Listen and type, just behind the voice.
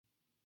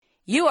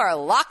You are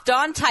Locked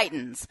On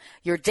Titans,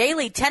 your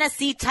daily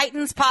Tennessee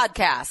Titans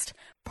podcast,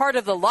 part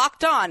of the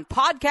Locked On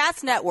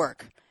Podcast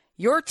Network,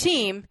 your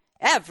team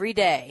every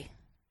day.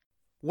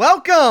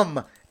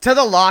 Welcome to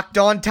the Locked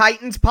On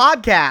Titans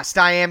podcast.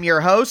 I am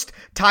your host,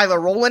 Tyler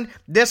Rowland.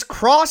 This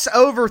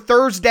crossover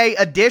Thursday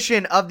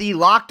edition of the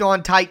Locked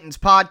On Titans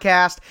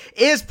podcast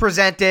is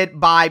presented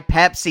by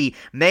Pepsi,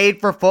 made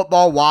for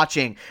football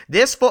watching.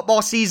 This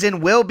football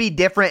season will be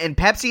different, and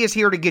Pepsi is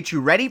here to get you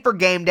ready for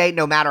game day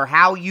no matter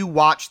how you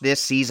watch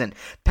this season.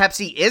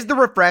 Pepsi is the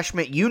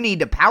refreshment you need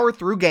to power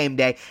through game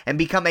day and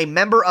become a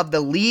member of the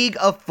League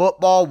of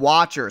Football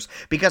Watchers,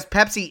 because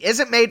Pepsi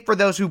isn't made for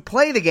those who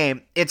play the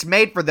game, it's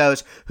made for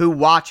those who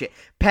watch it.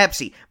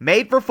 Pepsi,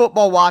 made for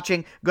football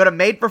watching. Go to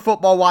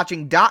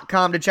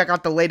madeforfootballwatching.com to check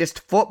out the latest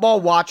football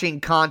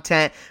watching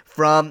content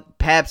from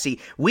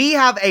Pepsi. We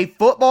have a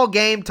football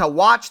game to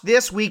watch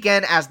this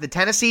weekend as the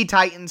Tennessee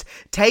Titans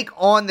take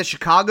on the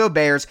Chicago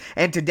Bears,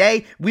 and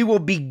today we will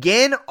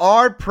begin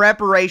our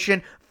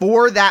preparation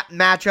for that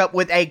matchup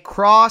with a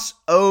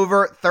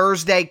crossover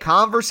Thursday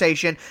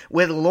conversation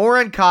with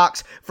Lorin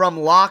Cox from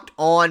Locked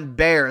On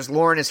Bears.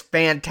 Lorin is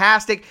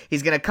fantastic.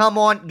 He's going to come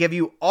on, give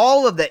you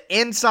all of the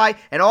insight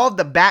and all of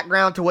the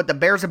background to what the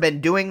Bears have been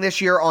doing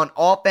this year on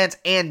offense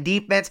and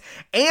defense,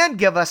 and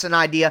give us an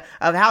idea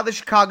of how the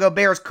Chicago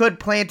Bears could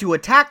plan to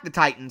attack the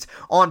Titans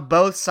on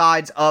both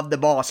sides of the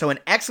ball. So an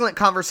excellent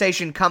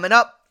conversation coming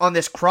up on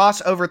this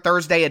crossover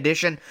Thursday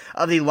edition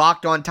of the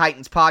Locked On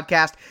Titans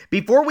podcast.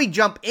 Before we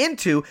jump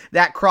into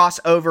that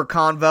crossover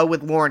convo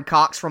with Lorin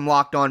Cox from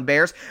Locked On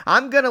Bears,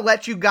 I'm going to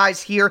let you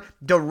guys hear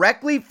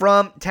directly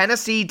from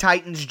Tennessee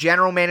Titans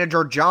general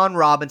manager Jon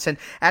Robinson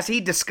as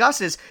he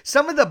discusses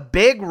some of the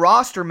big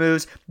roster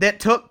moves that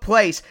took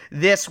place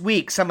this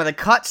week. Some of the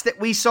cuts that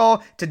we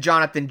saw to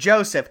Jonathan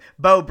Joseph,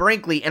 Beau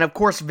Brinkley, and of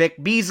course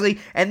Vic Beasley,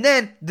 and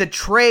then the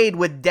trade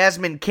with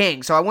Desmond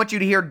King. So I want you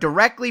to hear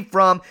directly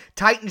from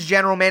Titans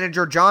general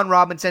manager Jon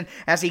Robinson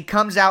as he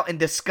comes out and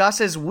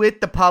discusses with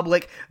the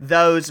public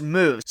those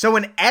moves. So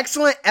an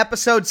excellent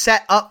episode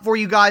set up for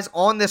you guys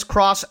on this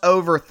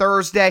crossover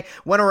Thursday.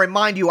 Want to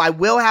remind you, I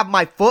will have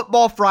my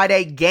Football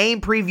Friday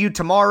game preview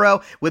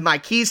tomorrow with my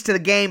keys to the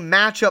game,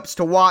 matchups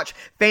to watch,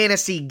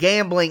 fantasy,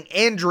 gambling,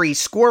 injury,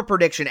 score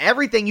prediction,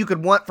 everything you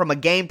could want from a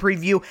game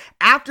preview.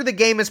 After the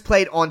game is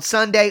played on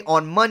Sunday,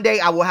 on Monday,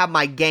 I will have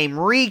my game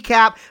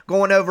recap,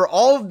 going over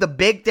all of the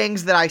big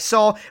things that I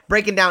saw,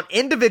 breaking down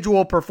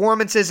individual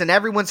performances and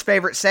everyone's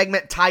favorite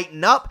segment,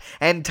 Tighten Up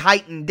and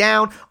Tighten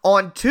Down.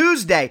 On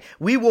Tuesday,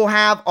 we will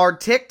have our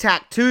Tic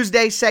Tac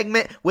Tuesday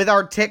segment with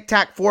our Tic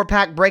Tac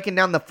 4-pack breaking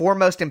down the 4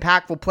 most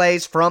impactful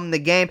plays from the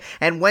game.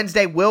 And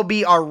Wednesday will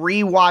be our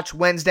Rewatch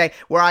Wednesday,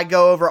 where I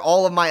go over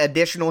all of my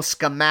additional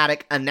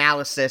schematic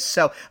analysis.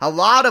 So a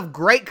lot of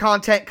great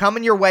content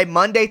coming your way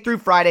Monday through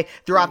Friday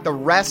throughout the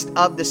rest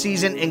of the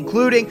season,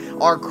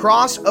 including our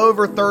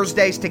crossover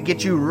Thursdays to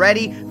get you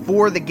ready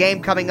for the game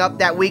coming up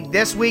that week.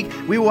 This week,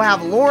 we will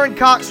have Lorin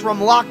Cox from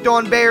Locked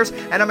On Bears,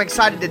 and I'm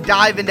excited to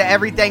dive into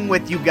everything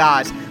with you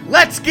guys.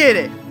 Let's get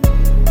it!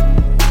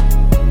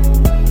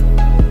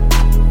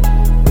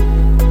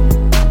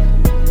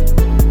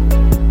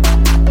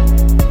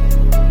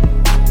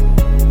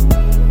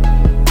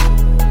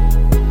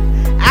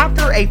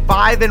 After a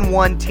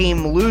 5-1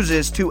 team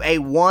loses to a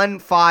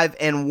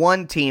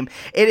 1-5-1 team,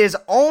 it is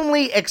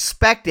only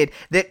expected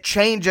that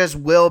changes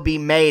will be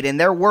made, and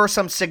there were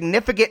some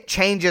significant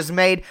changes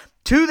made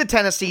to the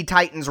Tennessee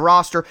Titans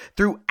roster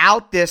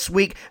throughout this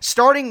week,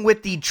 starting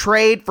with the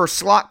trade for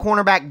slot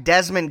cornerback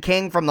Desmond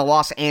King from the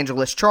Los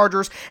Angeles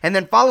Chargers, and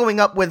then following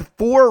up with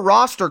 4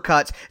 roster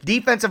cuts: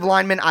 defensive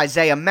lineman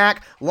Isaiah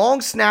Mack, long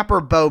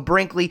snapper Beau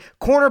Brinkley,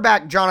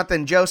 cornerback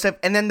Jonathan Joseph,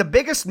 and then the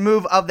biggest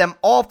move of them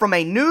all from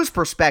a news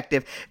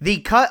perspective,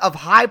 the cut of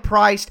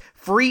high-priced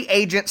free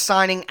agent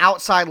signing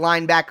outside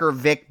linebacker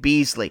Vic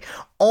Beasley.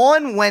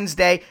 On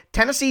Wednesday,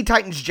 Tennessee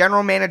Titans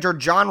general manager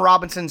Jon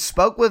Robinson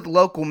spoke with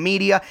local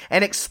media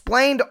and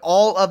explained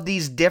all of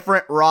these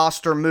different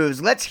roster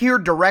moves. Let's hear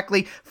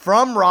directly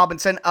from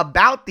Robinson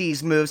about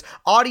these moves.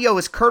 Audio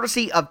is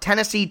courtesy of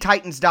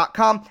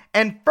TennesseeTitans.com.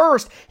 And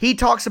first, he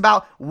talks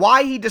about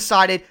why he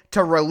decided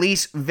to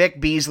release Vic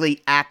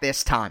Beasley at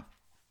this time.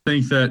 I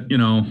think that,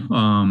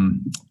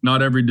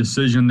 not every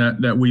decision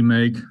that we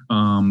make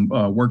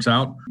works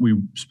out. We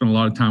spent a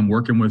lot of time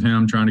working with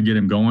him, trying to get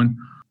him going.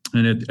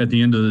 And at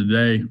the end of the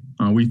day,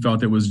 we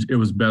felt it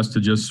was best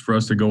for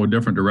us to go a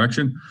different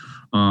direction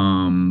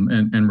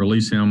and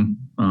release him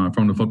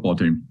from the football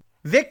team.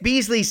 Vic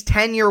Beasley's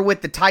tenure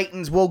with the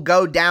Titans will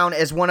go down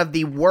as one of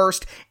the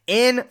worst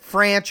in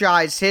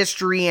franchise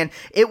history, and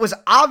it was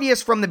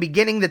obvious from the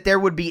beginning that there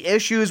would be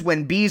issues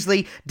when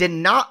Beasley did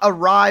not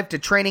arrive to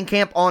training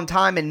camp on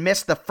time and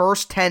missed the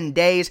first 10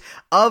 days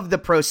of the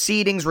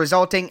proceedings,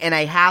 resulting in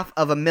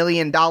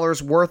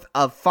 $500,000 worth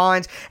of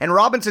fines. And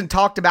Robinson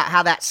talked about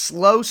how that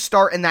slow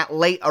start and that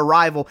late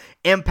arrival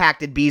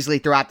impacted Beasley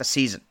throughout the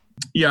season.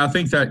 Yeah, I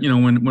think that,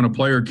 when a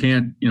player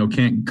can't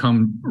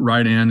come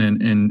right in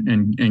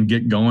and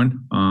get going,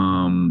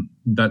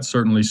 that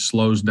certainly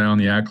slows down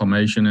the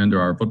acclimation into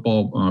our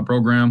football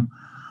program.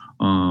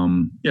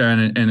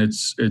 And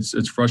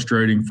it's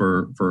frustrating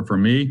for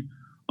me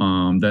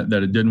that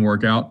it didn't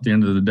work out. At the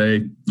end of the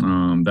day,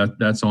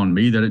 that's on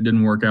me that it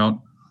didn't work out.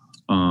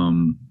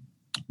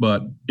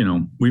 But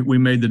we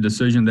made the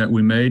decision that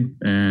we made,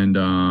 and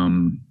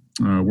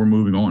we're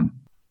moving on.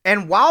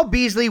 And while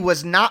Beasley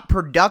was not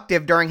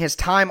productive during his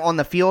time on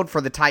the field for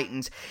the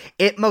Titans,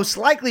 it most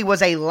likely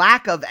was a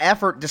lack of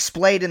effort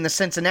displayed in the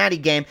Cincinnati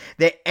game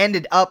that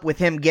ended up with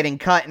him getting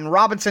cut. And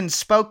Robinson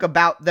spoke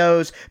about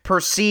those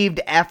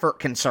perceived effort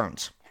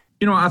concerns.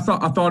 I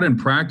thought in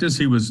practice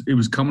he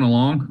was coming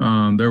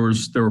along. There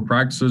were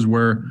practices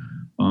where,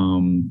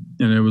 and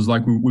it was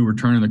like we were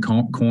turning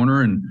the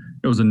corner, and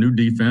it was a new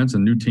defense, a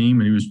new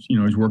team, and he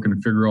was working to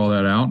figure all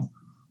that out.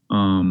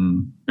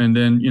 And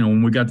then,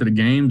 when we got to the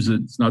games,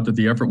 it's not that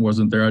the effort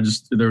wasn't there.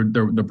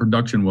 The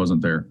production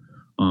wasn't there.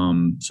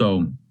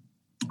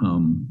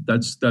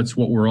 That's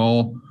what we're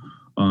all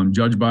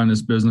judged by in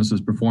this business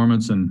is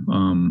performance. And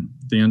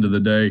at the end of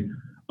the day,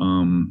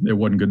 it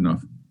wasn't good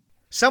enough.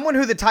 Someone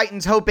who the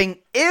Titans hoping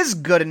is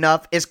good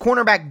enough is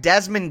cornerback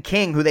Desmond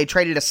King, who they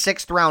traded a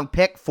 6th-round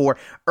pick for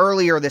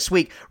earlier this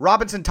week.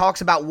 Robinson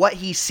talks about what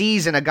he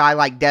sees in a guy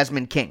like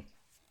Desmond King.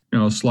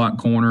 Slot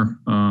corner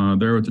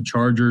there with the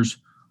Chargers.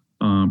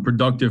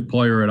 Productive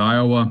player at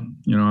Iowa.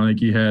 I think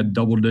he had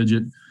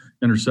double-digit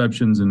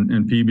interceptions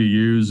and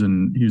PBUs,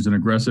 and he was an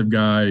aggressive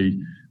guy,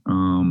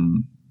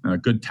 a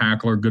good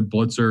tackler, good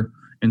blitzer,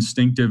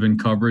 instinctive in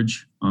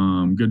coverage,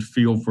 good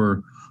feel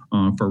for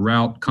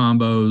route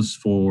combos,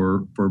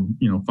 for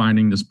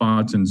finding the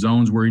spots and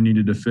zones where he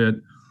needed to fit,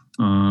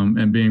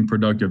 and being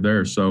productive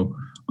there. So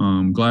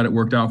glad it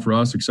worked out for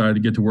us. Excited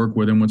to get to work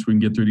with him once we can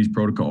get through these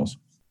protocols.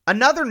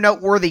 Another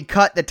noteworthy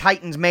cut the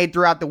Titans made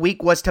throughout the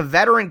week was to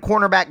veteran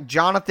cornerback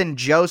Jonathan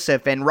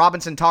Joseph, and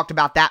Robinson talked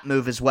about that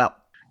move as well.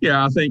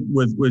 Yeah, I think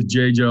with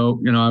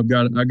J-Jo, I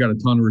got a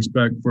ton of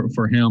respect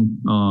for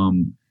him,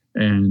 and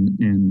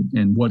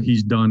what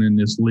he's done in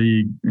this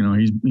league.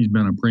 He's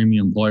been a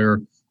premium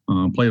player,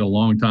 played a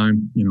long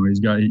time. He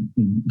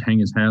hang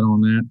his hat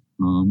on that.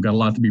 Got a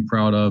lot to be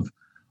proud of.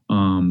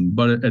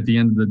 But at the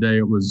end of the day,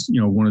 it was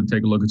wanted to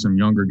take a look at some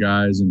younger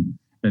guys and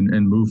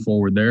move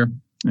forward there.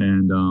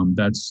 And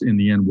that's, in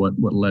the end, what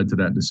led to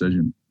that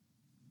decision.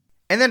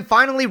 And then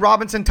finally,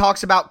 Robinson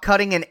talks about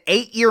cutting an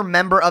 8-year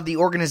member of the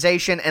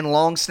organization and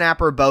long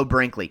snapper Beau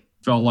Brinkley.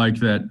 Felt like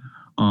that,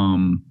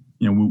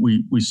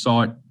 we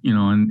saw it,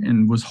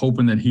 and was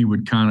hoping that he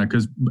would kind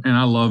of, and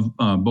I love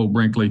Beau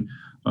Brinkley.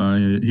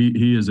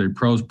 He is a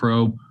pro's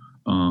pro.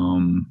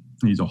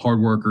 He's a hard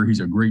worker. He's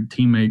a great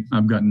teammate.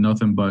 I've got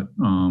nothing but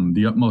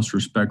the utmost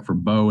respect for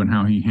Beau and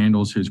how he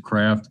handles his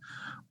craft.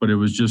 But it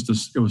was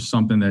it was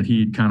something that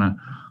he'd kind of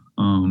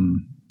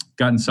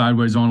gotten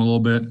sideways on a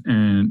little bit,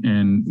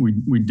 and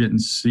we didn't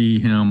see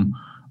him,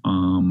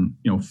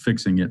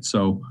 fixing it.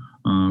 So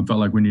felt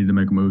like we needed to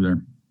make a move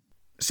there.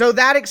 So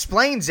that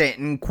explains it,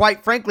 and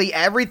quite frankly,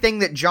 everything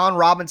that John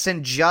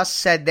Robinson just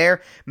said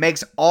there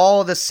makes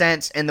all the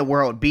sense in the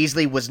world.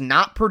 Beasley was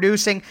not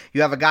producing.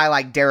 You have a guy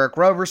like Derek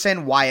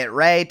Roberson, Wyatt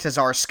Ray,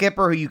 Tazar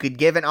Skipper, who you could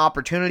give an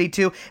opportunity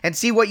to and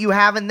see what you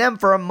have in them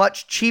for a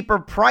much cheaper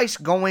price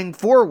going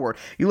forward.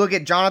 You look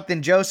at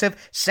Jonathan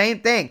Joseph, same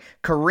thing.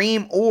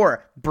 Kareem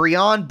Orr,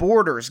 Breon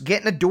Borders,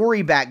 getting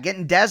Adoree back,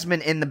 getting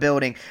Desmond in the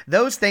building.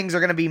 Those things are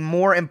going to be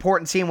more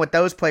important, seeing what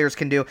those players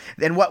can do,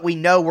 than what we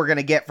know we're going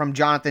to get from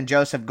Jonathan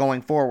Joseph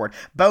going forward.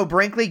 Beau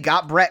Brinkley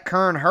got Brett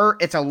Kern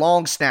hurt. It's a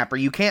long snapper.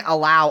 You can't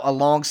allow a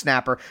long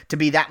snapper to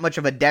be that much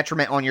of a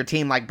detriment on your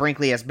team like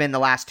Brinkley has been the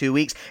last 2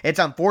 weeks. It's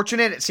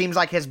unfortunate. It seems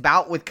like his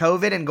bout with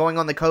COVID and going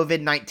on the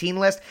COVID-19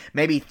 list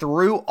maybe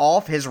threw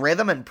off his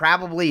rhythm and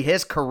probably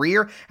his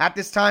career at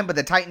this time, but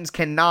the Titans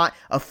cannot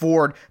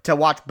afford to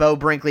watch Beau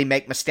Brinkley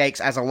make mistakes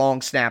as a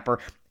long snapper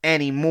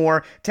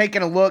anymore.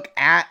 Taking a look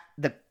at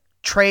the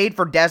trade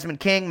for Desmond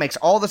King makes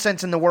all the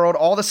sense in the world.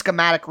 All the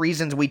schematic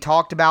reasons we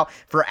talked about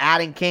for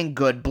adding King: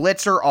 good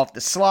blitzer off the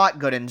slot,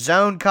 good in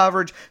zone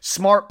coverage,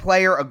 smart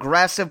player,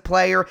 aggressive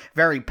player,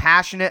 very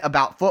passionate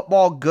about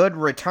football, good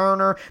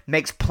returner,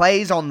 makes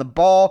plays on the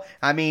ball.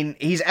 I mean,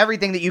 he's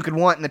everything that you could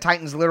want, and the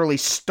Titans literally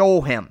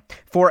stole him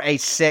for a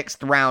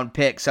 6th-round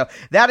pick. So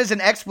that is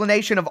an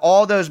explanation of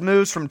all those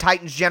moves from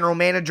Titans general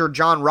manager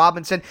John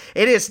Robinson.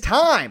 It is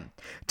time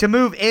to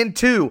move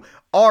into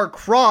our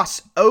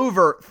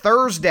crossover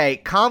Thursday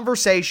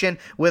conversation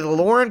with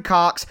Lorin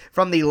Cox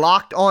from the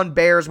Locked On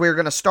Bears. We're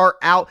going to start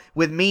out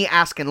with me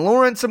asking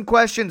Lorin some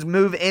questions,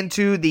 move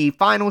into the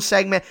final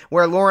segment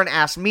where Lorin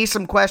asks me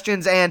some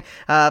questions, and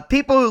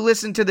people who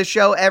listen to the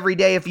show every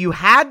day, if you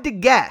had to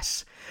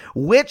guess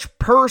which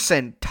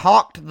person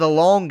talked the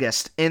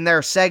longest in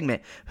their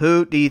segment,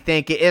 who do you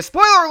think it is?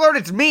 Spoiler alert,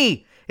 it's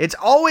me. It's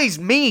always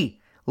me.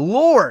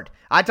 Lord.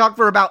 I talked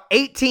for about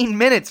 18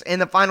 minutes in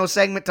the final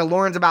segment to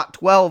Lorin's about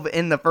 12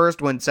 in the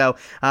first one, so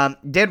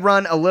did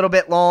run a little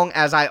bit long,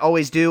 as I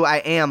always do. I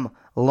am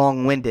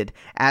long-winded,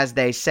 as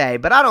they say.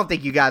 But I don't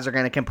think you guys are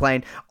going to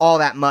complain all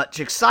that much.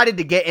 Excited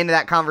to get into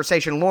that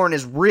conversation. Lauren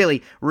is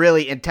really,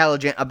 really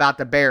intelligent about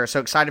the Bears, so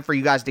excited for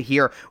you guys to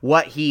hear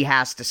what he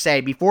has to say.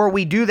 Before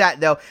we do that,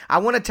 though, I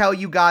want to tell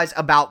you guys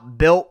about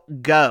Built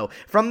Go.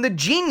 From the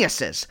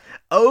geniuses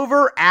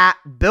over at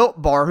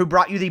Built Bar, who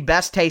brought you the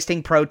best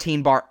tasting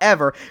protein bar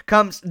ever,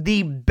 comes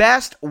the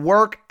best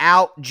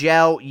workout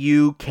gel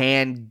you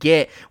can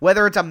get.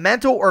 Whether it's a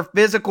mental or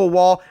physical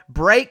wall,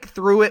 break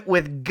through it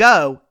with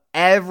Go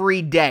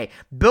every day.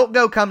 Built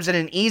Go comes in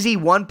an easy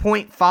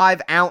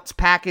 1.5 ounce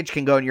package,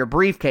 can go in your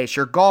briefcase,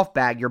 your golf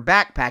bag, your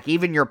backpack,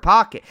 even your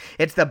pocket.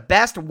 It's the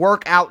best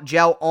workout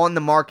gel on the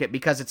market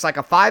because it's like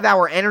a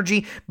 5-hour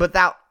energy, but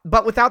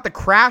without the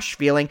crash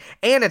feeling,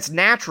 and it's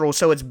natural,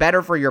 so it's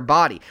better for your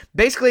body.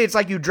 Basically, it's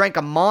like you drank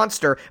a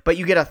Monster, but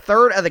you get a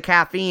third of the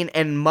caffeine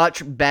and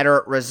much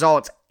better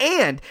results.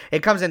 And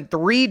it comes in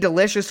 3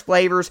 delicious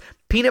flavors: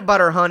 peanut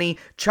butter honey,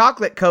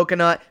 chocolate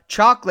coconut,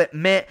 chocolate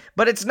mint.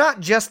 But it's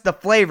not just the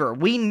flavor.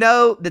 We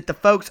know that the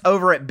folks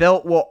over at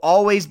Built will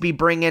always be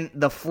bringing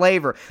the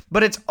flavor,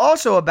 but it's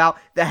also about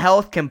the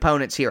health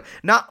components here.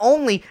 Not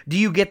only do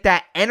you get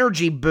that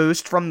energy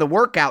boost from the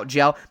workout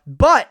gel,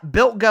 but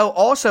Built Go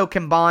also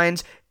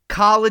combines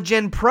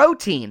collagen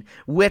protein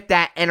with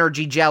that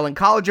energy gel. And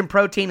collagen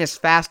protein is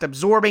fast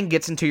absorbing,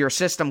 gets into your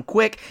system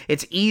quick,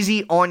 it's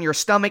easy on your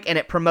stomach, and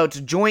it promotes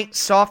joint,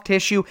 soft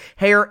tissue,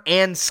 hair,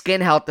 and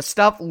skin health. The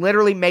stuff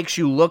literally makes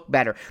you look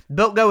better.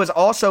 Built Go is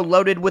also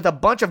loaded with a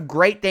bunch of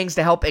great things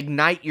to help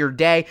ignite your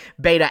day: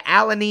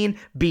 beta-alanine,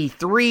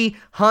 B3,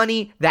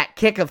 honey, that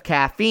kick of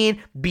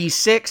caffeine,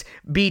 B6,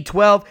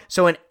 B12.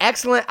 So an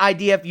excellent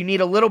idea if you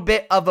need a little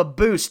bit of a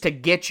boost to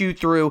get you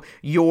through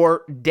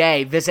your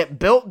day. Visit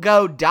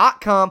BuiltGo.com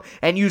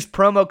and use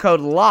promo code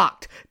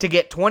LOCKED to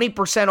get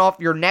 20% off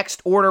your next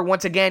order.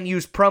 Once again,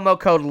 use promo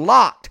code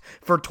LOCKED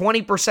for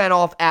 20%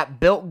 off at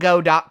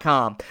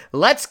BuiltGo.com.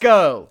 Let's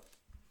go!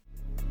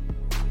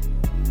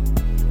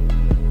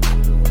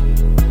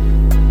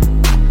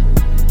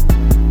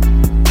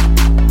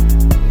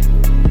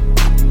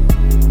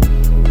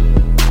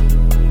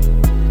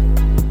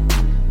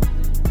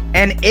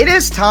 And it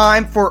is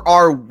time for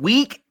our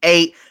Week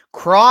 8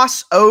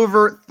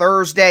 Crossover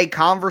Thursday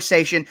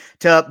conversation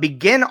to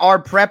begin our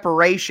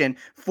preparation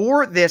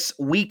for this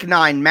Week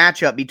 9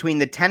 matchup between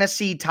the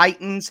Tennessee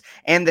Titans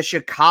and the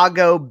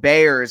Chicago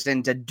Bears.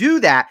 And to do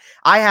that,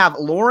 I have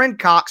Lauren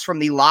Cox from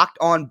the Locked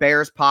On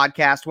Bears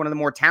podcast, one of the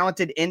more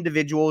talented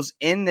individuals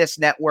in this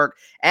network.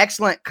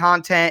 Excellent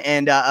content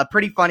and a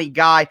pretty funny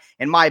guy,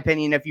 in my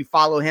opinion, if you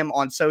follow him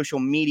on social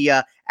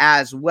media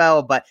as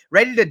well. But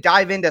ready to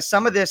dive into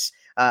some of this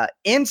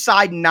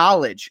inside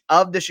knowledge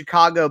of the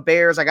Chicago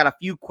Bears. I got a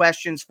few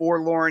questions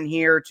for Lauren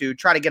here to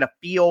try to get a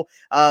feel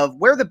of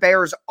where the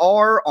Bears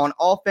are on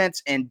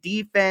offense and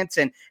defense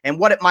and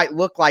what it might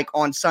look like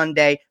on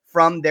Sunday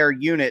from their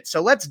unit. So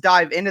let's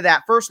dive into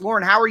that. First,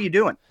 Lauren, how are you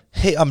doing?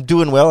 Hey, I'm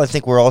doing well. I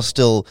think we're all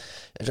still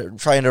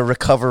trying to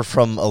recover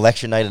from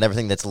election night and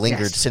everything that's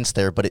lingered since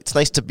there, but it's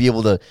nice to be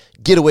able to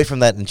get away from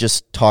that and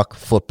just talk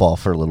football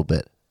for a little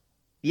bit.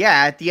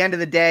 Yeah, at the end of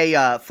the day,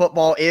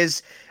 football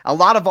is a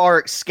lot of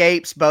our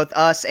escapes, both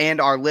us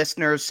and our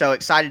listeners. So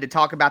excited to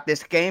talk about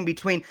this game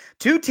between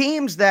two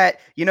teams that,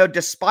 you know,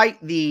 despite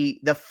the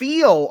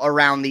feel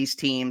around these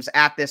teams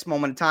at this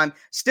moment in time,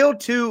 still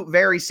two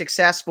very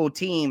successful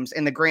teams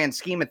in the grand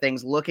scheme of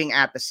things looking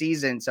at the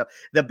season. So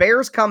the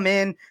Bears come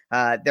in,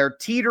 they're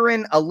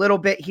teetering a little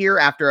bit here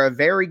after a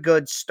very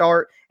good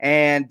start.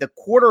 And the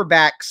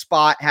quarterback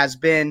spot has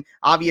been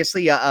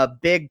obviously a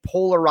big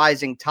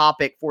polarizing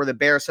topic for the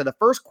Bears. So the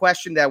first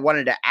question that I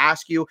wanted to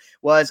ask you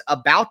was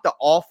about the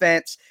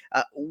offense.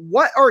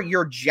 What are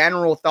your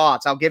general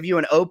thoughts? I'll give you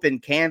an open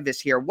canvas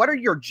here. What are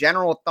your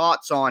general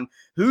thoughts on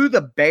who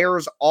the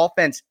Bears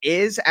offense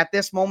is at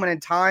this moment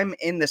in time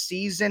in the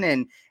season?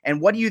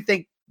 And what do you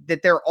think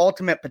that their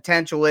ultimate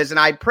potential is? And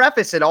I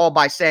preface it all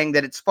by saying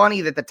that it's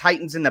funny that the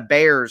Titans and the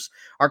Bears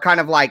are kind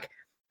of like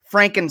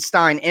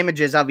Frankenstein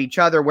images of each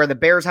other, where the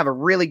Bears have a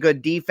really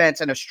good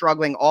defense and a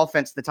struggling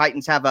offense. The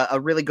Titans have a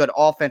really good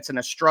offense and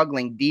a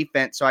struggling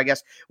defense. So I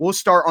guess we'll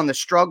start on the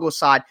struggle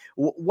side.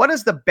 What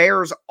does the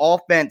Bears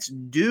offense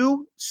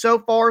do so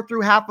far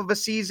through half of a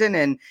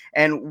season?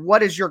 And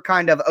what is your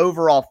kind of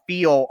overall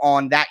feel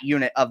on that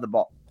unit of the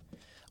ball?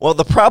 Well,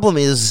 the problem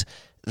is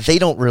they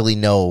don't really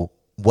know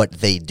what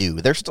they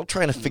do. They're still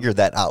trying to figure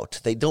that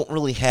out. They don't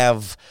really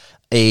have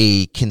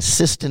a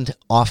consistent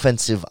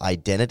offensive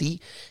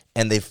identity,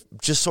 and they've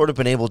just sort of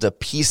been able to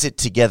piece it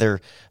together,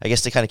 I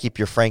guess, to kind of keep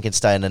your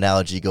Frankenstein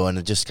analogy going,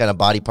 and just kind of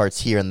body parts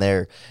here and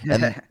there.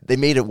 And they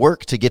made it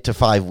work to get to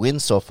 5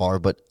 wins so far,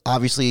 but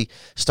obviously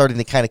starting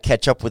to kind of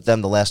catch up with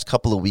them the last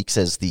couple of weeks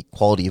as the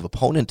quality of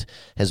opponent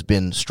has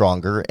been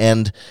stronger.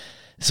 And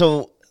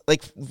so,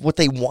 like, what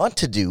they want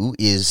to do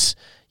is,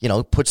 you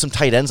know, put some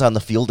tight ends on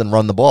the field and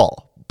run the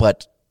ball.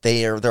 But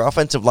Their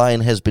offensive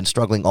line has been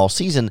struggling all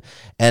season,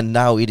 and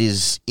now it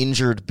is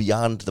injured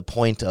beyond the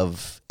point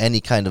of any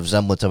kind of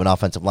semblance of an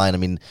offensive line. I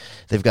mean,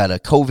 they've got a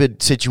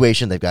COVID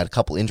situation. They've got a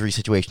couple injury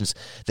situations.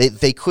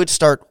 They could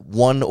start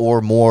one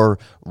or more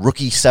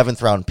rookie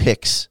 7th-round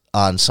picks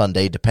on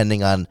Sunday,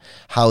 depending on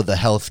how the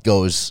health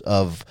goes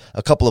of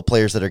a couple of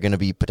players that are going to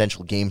be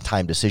potential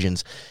game-time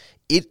decisions.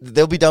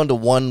 They'll be down to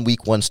one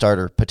week one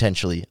starter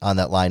potentially on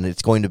that line.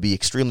 It's going to be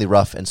extremely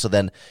rough. And so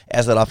then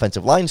as that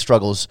offensive line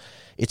struggles,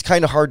 it's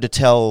kind of hard to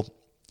tell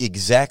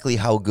exactly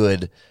how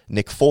good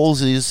Nick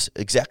Foles is,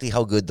 exactly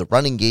how good the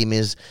running game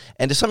is,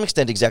 and to some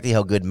extent exactly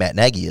how good Matt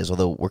Nagy is,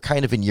 although we're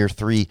kind of in year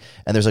 3,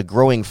 and there's a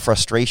growing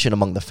frustration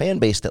among the fan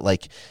base that,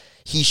 like,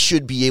 he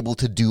should be able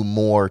to do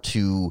more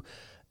to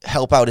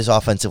help out his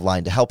offensive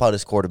line, to help out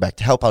his quarterback,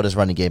 to help out his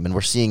running game. And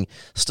we're seeing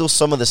still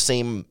some of the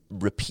same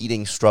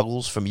repeating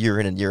struggles from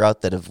year in and year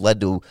out that have led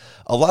to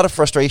a lot of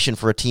frustration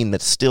for a team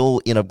that's still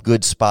in a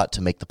good spot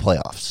to make the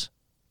playoffs.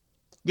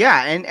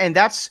 Yeah, and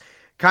that's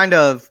kind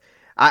of,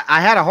 I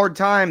had a hard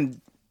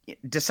time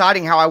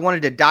deciding how I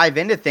wanted to dive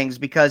into things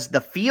because the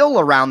feel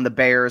around the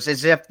Bears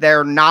is if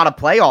they're not a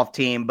playoff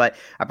team, but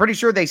I'm pretty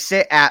sure they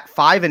sit at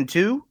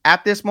 5-2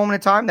 at this moment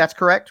in time. That's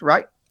correct,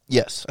 right?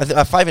 Yes,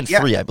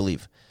 5-3, I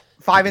believe.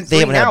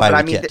 5-3 now, but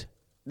I mean,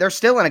 they're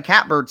still in a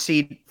catbird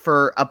seed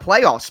for a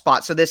playoff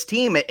spot. So this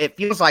team, it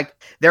feels like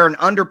they're an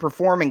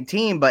underperforming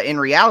team, but in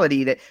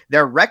reality, that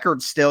their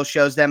record still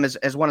shows them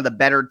as one of the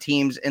better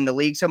teams in the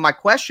league. So my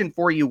question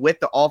for you with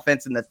the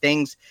offense and the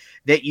things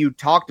that you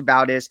talked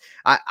about is,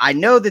 I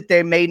know that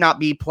they may not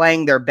be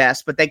playing their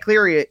best, but they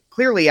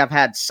clearly have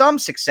had some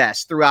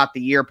success throughout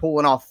the year,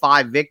 pulling off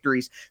 5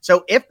 victories.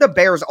 So if the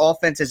Bears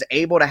offense is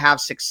able to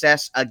have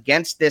success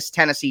against this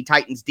Tennessee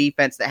Titans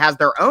defense that has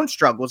their own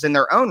struggles in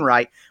their own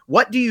right,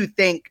 what do you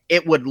think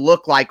it would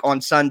look like on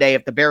Sunday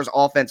if the Bears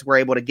offense were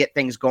able to get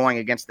things going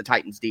against the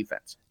Titans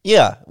defense?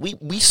 Yeah,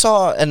 we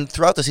saw, and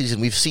throughout the season,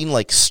 we've seen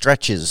like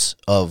stretches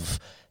of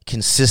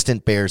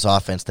consistent Bears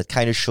offense that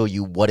kind of show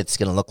you what it's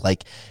going to look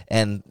like.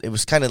 And it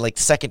was kind of like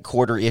second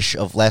quarter-ish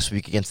of last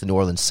week against the New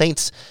Orleans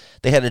Saints.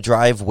 They had a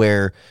drive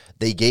where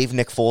they gave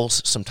Nick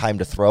Foles some time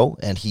to throw,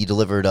 and he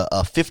delivered a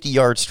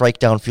 50-yard strike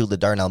downfield to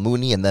Darnell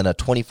Mooney and then a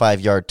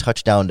 25-yard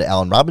touchdown to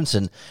Allen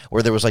Robinson,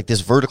 where there was like this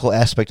vertical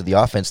aspect of the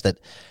offense that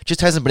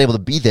just hasn't been able to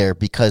be there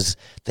because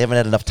they haven't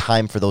had enough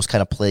time for those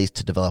kind of plays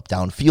to develop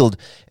downfield.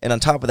 And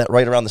on top of that,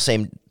 right around the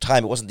same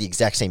time, it wasn't the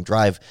exact same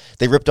drive,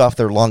 they ripped off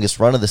their longest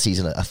run of the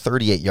season, a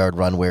 38-yard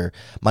run where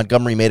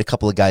Montgomery made a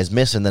couple of guys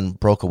miss and then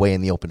broke away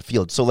in the open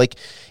field. So like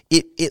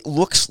it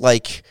looks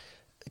like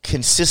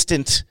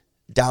consistent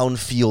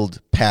downfield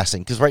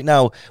passing, because right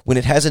now when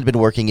it hasn't been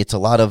working, it's a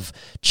lot of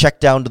check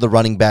down to the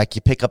running back,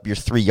 you pick up your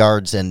 3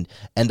 yards and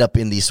end up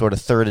in these sort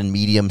of third and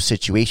medium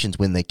situations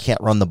when they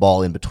can't run the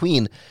ball in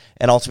between,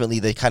 and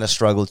ultimately they kind of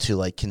struggle to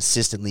like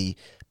consistently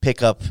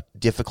pick up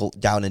difficult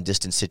down and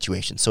distance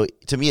situations. So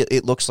to me,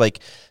 it looks like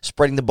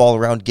spreading the ball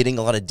around, getting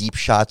a lot of deep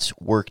shots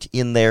worked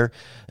in there,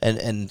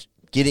 and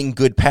getting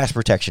good pass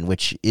protection,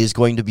 which is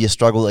going to be a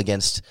struggle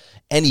against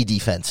any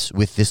defense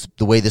with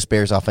the way this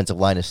Bears offensive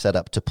line is set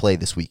up to play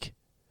this week.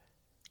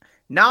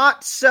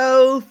 Not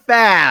so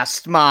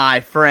fast, my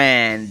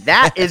friend.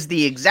 That is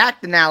the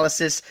exact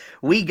analysis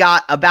we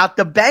got about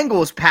the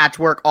Bengals'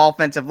 patchwork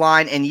offensive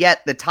line, and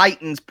yet the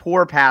Titans'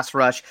 poor pass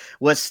rush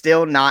was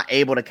still not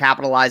able to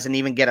capitalize and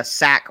even get a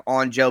sack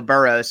on Joe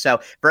Burrow. So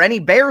for any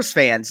Bears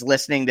fans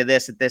listening to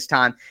this at this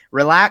time,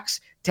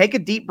 relax. Take a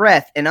deep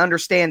breath and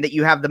understand that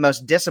you have the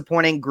most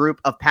disappointing group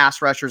of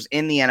pass rushers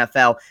in the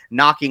NFL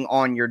knocking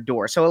on your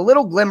door. So a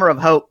little glimmer of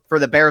hope for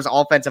the Bears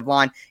offensive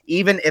line,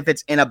 even if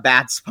it's in a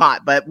bad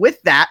spot. But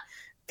with that,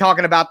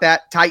 talking about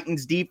that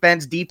Titans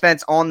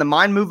defense on the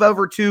mind, move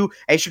over to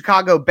a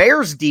Chicago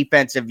Bears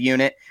defensive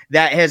unit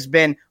that has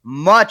been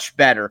much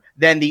better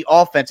than the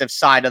offensive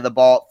side of the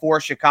ball for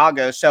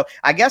Chicago. So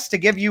I guess to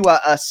give you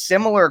a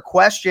similar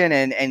question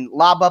and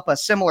lob up a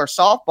similar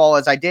softball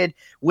as I did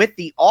with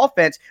the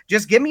offense,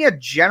 just give me a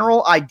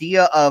general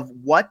idea of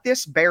what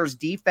this Bears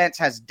defense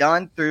has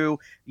done through,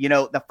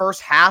 the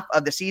first half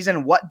of the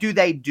season. What do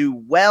they do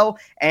well?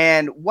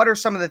 And what are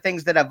some of the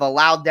things that have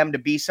allowed them to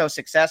be so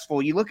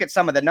successful? You look at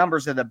some of the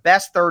numbers, they're the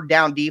best third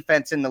down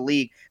defense in the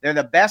league. They're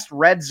the best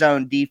red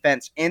zone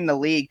defense in the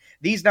league.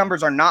 These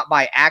numbers are not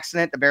by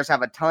accident. The Bears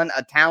have a ton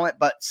of talent,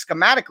 but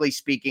schematically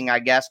speaking, I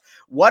guess,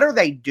 what are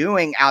they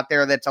doing out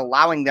there that's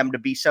allowing them to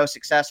be so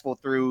successful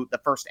through the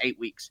first 8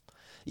 weeks?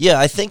 Yeah,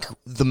 I think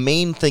the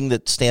main thing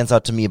that stands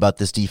out to me about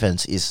this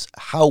defense is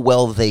how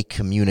well they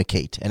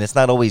communicate. And it's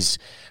not always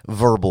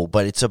verbal,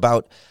 but it's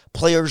about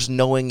players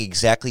knowing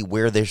exactly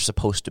where they're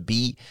supposed to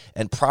be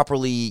and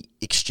properly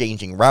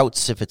exchanging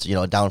routes, if it's, a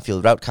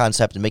downfield route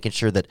concept, and making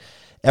sure that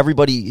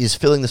everybody is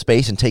filling the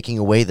space and taking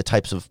away the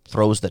types of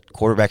throws that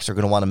quarterbacks are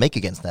going to want to make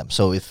against them.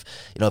 So if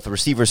the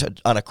receiver's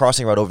on a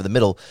crossing route over the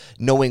middle,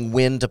 knowing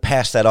when to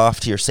pass that off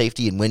to your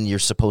safety and when you're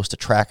supposed to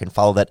track and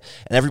follow that,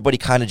 and everybody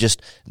kind of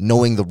just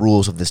knowing the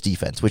rules of this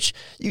defense, which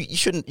you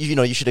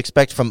should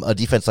expect from a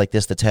defense like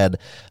this that's had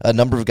a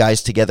number of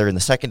guys together in the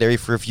secondary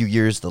for a few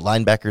years. The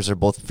linebackers are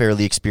both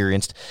fairly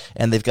experienced,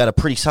 and they've got a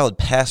pretty solid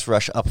pass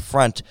rush up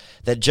front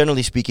that,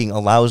 generally speaking,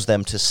 allows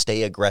them to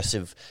stay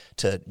aggressive,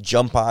 to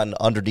jump on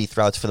underneath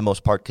routes for the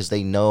most part, because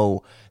they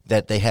know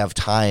that they have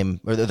time,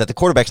 or that the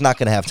quarterback's not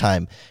going to have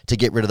time to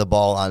get rid of the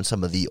ball on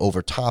some of the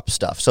over-top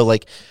stuff. So,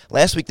 like,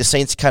 last week the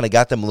Saints kind of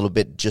got them a little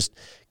bit just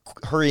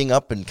hurrying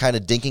up and kind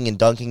of dinking and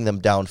dunking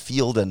them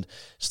downfield and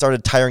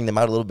started tiring them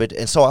out a little bit.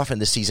 And so often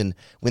this season,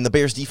 when the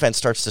Bears defense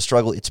starts to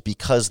struggle, it's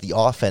because the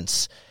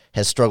offense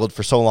has struggled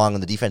for so long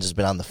and the defense has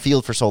been on the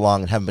field for so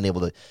long and haven't been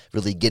able to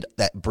really get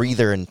that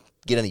breather and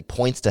get any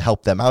points to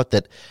help them out,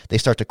 that they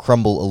start to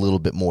crumble a little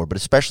bit more. But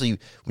especially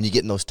when you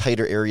get in those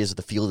tighter areas of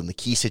the field and the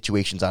key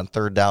situations on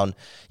third down,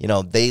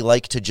 they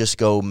like to just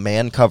go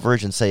man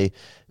coverage and say,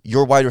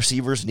 your wide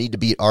receivers need to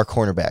beat our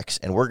cornerbacks,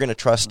 and we're going to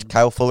trust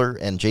Kyle Fuller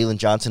and Jalen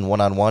Johnson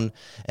one-on-one,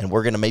 and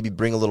we're going to maybe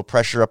bring a little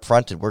pressure up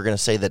front, and we're going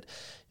to say that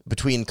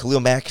between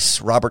Khalil Mack,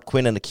 Robert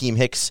Quinn, and Akeem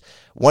Hicks,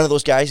 one of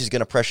those guys is going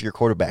to pressure your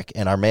quarterback,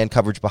 and our man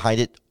coverage behind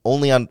it,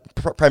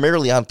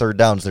 primarily on third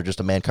downs, they're just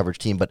a man coverage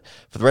team, but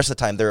for the rest of the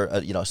time, they're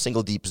a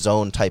single deep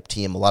zone type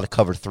team, a lot of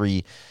cover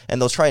 3,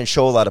 and they'll try and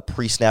show a lot of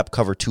pre-snap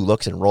cover 2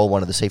 looks and roll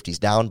one of the safeties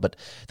down, but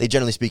they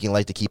generally speaking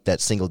like to keep that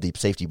single deep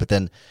safety, but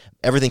then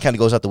everything kind of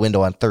goes out the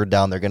window on third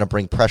down. They're going to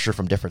bring pressure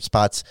from different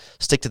spots,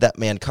 stick to that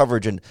man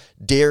coverage, and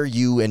dare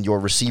you and your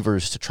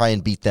receivers to try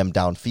and beat them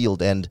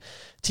downfield, and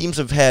teams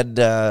have had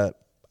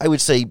I would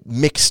say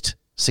mixed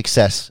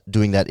success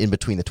doing that in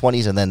between the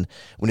 20s, and then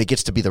when it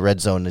gets to be the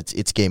red zone,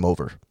 it's game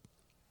over.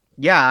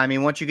 Yeah, I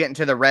mean, once you get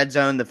into the red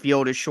zone, the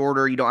field is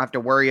shorter. You don't have to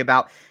worry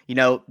about,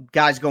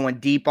 guys going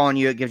deep on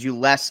you. It gives you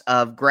less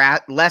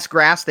grass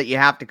that you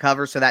have to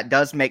cover, so that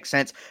does make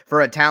sense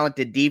for a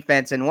talented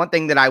defense. And one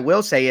thing that I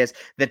will say is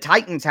the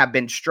Titans have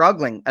been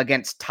struggling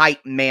against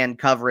tight man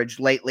coverage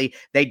lately.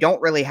 They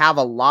don't really have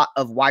a lot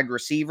of wide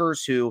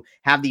receivers who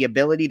have the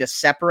ability to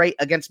separate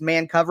against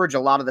man coverage. A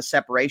lot of the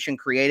separation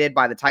created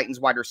by the Titans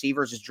wide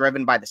receivers is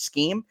driven by the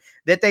scheme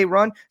that they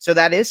run. So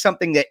that is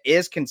something that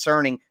is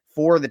concerning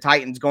for the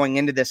Titans going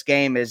into this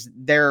game, is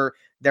their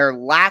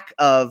lack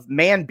of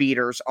man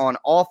beaters on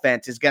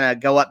offense is going to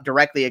go up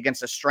directly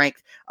against the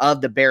strength of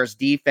the Bears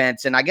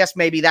defense. And I guess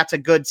maybe that's a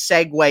good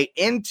segue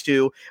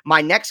into my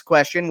next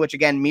question, which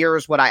again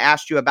mirrors what I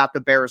asked you about the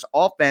Bears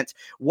offense.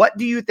 What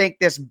do you think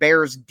this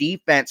Bears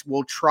defense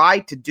will try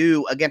to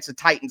do against the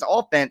Titans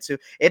offense?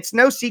 It's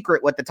no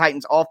secret what the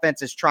Titans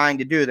offense is trying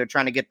to do. They're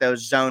trying to get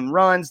those zone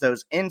runs,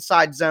 those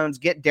inside zones,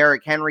 get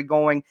Derrick Henry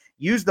going,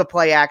 use the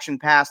play action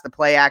pass, the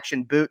play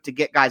action boot to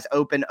get guys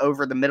open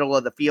over the middle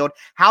of the field.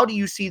 How do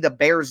you see the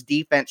Bears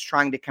defense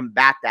trying to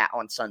combat that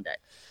on Sunday?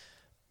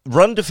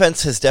 Run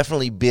defense has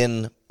definitely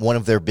been one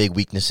of their big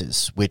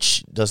weaknesses,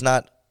 which does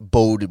not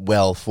bode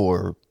well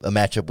for a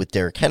matchup with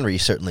Derrick Henry,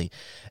 certainly.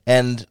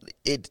 And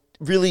it's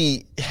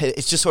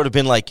just sort of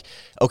been like,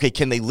 okay,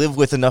 can they live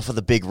with enough of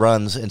the big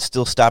runs and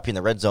still stop you in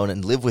the red zone,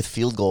 and live with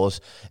field goals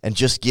and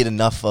just get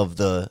enough of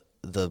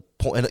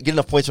get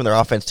enough points from their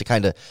offense to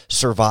kind of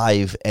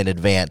survive and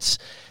advance.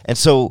 And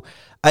so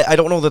I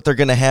don't know that they're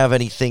going to have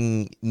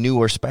anything new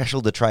or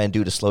special to try and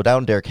do to slow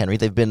down Derrick Henry.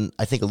 They've been,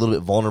 I think, a little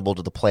bit vulnerable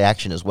to the play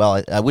action as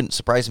well. I wouldn't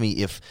surprise me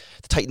if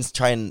the Titans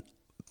try and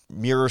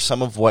mirror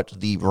some of what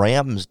the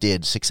Rams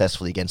did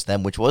successfully against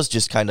them, which was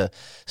just kind of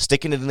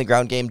sticking it in the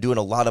ground game, doing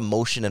a lot of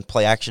motion and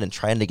play action and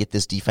trying to get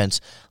this defense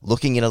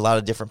looking in a lot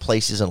of different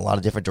places and a lot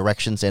of different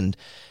directions, and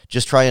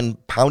just try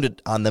and pound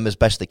it on them as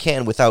best they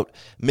can without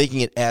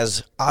making it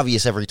as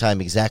obvious every time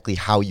exactly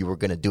how you were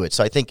going to do it.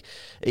 So I think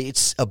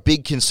it's a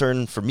big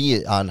concern for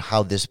me on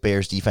how this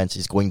Bears defense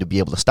is going to be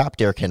able to stop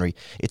Derrick Henry.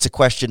 It's a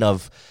question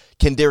of,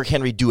 can Derrick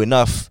Henry do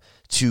enough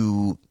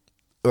to,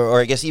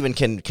 or I guess even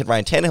can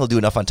Ryan Tannehill do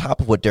enough on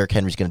top of what Derrick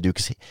Henry's going to do?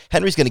 Because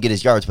Henry's going to get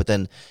his yards, but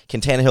then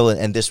can Tannehill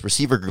and this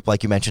receiver group,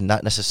 like you mentioned,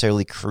 not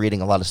necessarily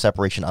creating a lot of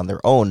separation on their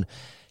own,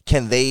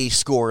 can they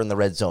score in the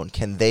red zone?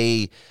 Can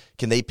they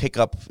pick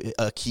up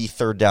a key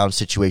third down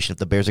situation if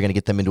the Bears are going to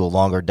get them into a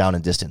longer down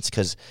and distance?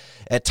 Because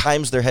at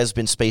times there has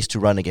been space to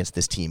run against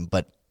this team,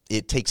 but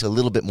it takes a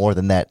little bit more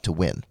than that to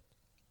win.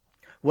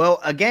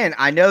 Well, again,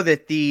 I know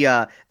that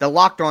the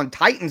Locked On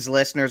Titans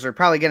listeners are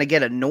probably going to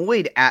get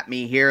annoyed at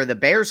me here. The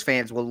Bears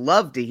fans will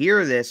love to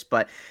hear this,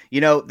 but,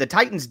 the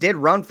Titans did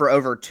run for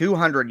over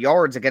 200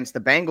 yards against the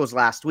Bengals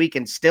last week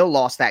and still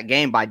lost that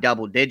game by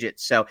double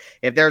digits. So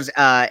if there's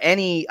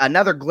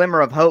another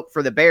glimmer of hope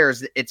for the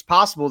Bears, it's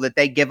possible that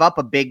they give up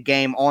a big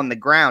game on the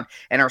ground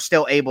and are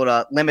still able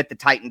to limit the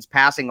Titans'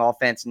 passing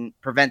offense and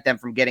prevent them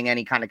from getting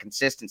any kind of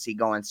consistency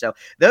going. So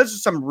those are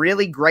some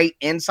really great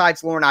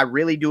insights, Lauren. I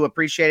really do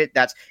appreciate it.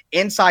 That's That's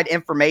inside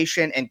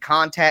information and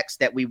context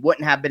that we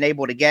wouldn't have been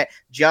able to get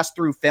just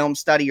through film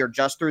study or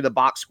just through the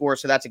box score.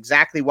 So that's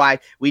exactly why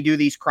we do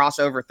these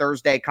crossover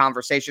Thursday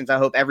conversations. I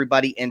hope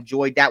everybody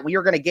enjoyed that. We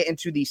are going to get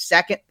into the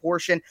second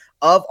portion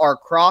of our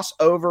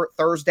crossover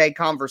Thursday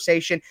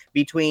conversation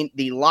between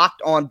the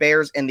Locked On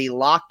Bears and the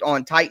Locked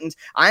On Titans.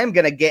 I am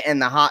going to get in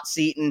the hot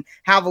seat and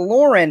have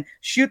Lauren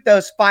shoot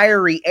those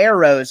fiery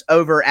arrows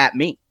over at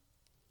me.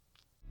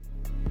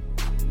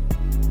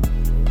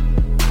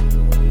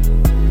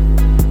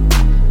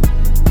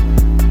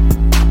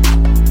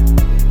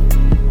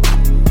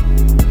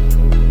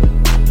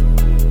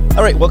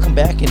 All right, welcome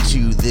back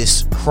into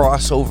this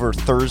crossover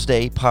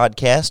Thursday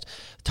podcast.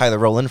 Tyler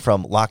Rowland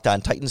from Locked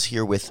On Titans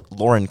here with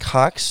Lauren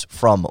Cox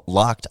from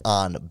Locked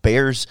On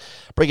Bears,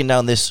 breaking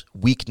down this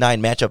Week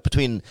 9 matchup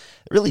between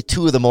really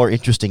two of the more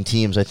interesting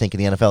teams, I think, in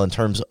the NFL in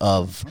terms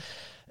of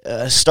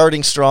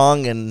starting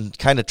strong and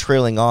kind of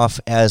trailing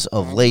off as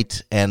of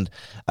late. And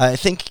I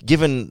think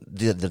given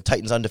the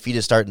Titans'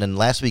 undefeated start and then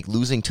last week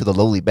losing to the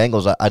lowly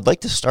Bengals, I'd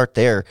like to start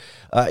there.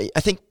 I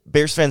think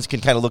Bears fans can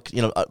kind of look,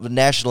 a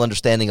national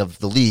understanding of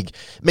the league.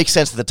 It makes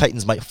sense that the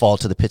Titans might fall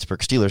to the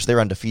Pittsburgh Steelers.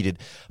 They're undefeated.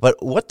 But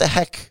what the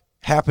heck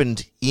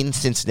happened in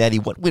Cincinnati?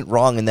 What went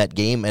wrong in that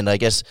game? And I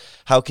guess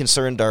how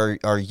concerned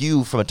are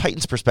you from a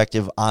Titans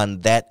perspective on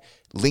that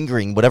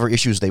lingering, whatever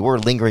issues they were,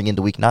 lingering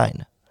into Week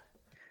 9?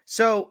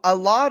 So a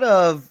lot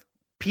of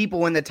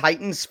people in the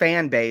Titans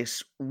fan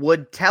base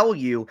would tell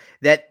you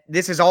that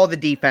this is all the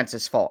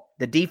defense's fault.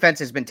 The defense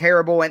has been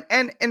terrible,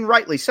 and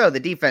rightly so. The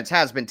defense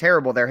has been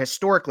terrible. They're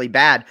historically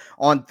bad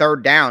on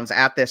third downs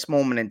at this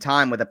moment in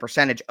time with a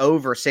percentage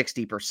over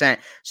 60%.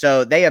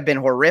 So they have been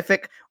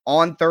horrific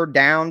on third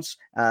downs,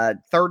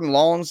 third and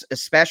longs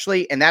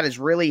especially, and that has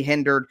really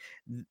hindered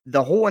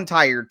the whole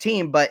entire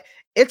team. But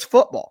it's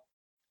football.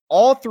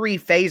 All three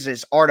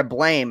phases are to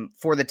blame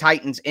for the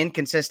Titans'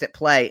 inconsistent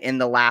play in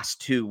the last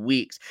 2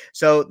 weeks.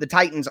 So the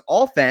Titans'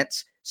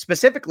 offense,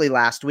 specifically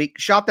last week,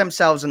 shot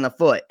themselves in the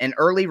foot. An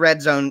early red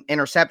zone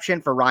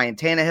interception for Ryan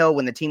Tannehill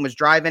when the team was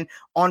driving.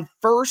 On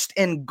 1st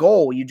and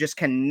goal, you just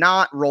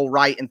cannot roll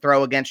right and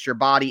throw against your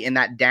body in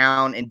that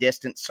down and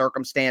distance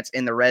circumstance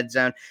in the red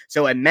zone.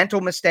 So a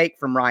mental mistake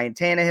from Ryan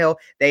Tannehill.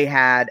 They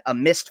had a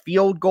missed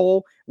field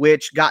goal,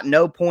 which got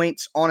no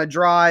points on a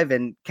drive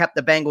and kept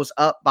the Bengals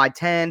up by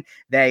 10.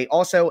 They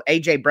also,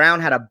 A.J. Brown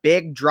had a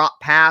big drop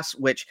pass,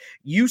 which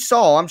you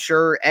saw, I'm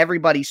sure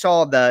everybody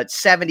saw the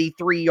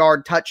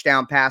 73-yard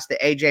touchdown pass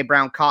that A.J.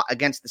 Brown caught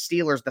against the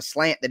Steelers, the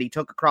slant that he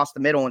took across the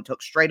middle and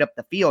took straight up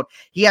the field.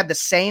 He had the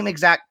same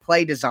exact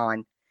play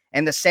design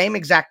and the same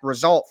exact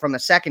result from the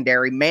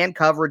secondary, man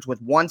coverage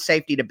with one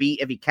safety to beat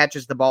if he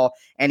catches the ball,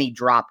 and he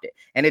dropped it.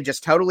 And it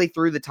just totally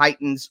threw the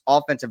Titans'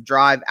 offensive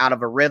drive out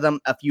of a rhythm.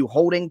 A few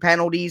holding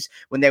penalties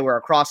when they were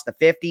across the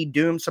 50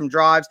 doomed some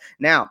drives.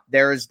 Now,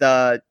 there's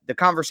the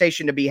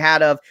conversation to be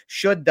had of,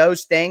 should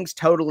those things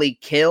totally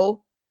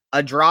kill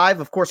a drive?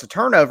 Of course, a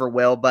turnover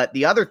will, but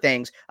the other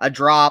things, a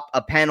drop,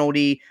 a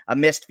penalty, a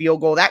missed field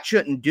goal, that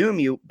shouldn't doom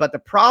you. But the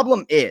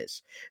problem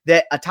is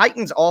that a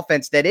Titans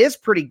offense that is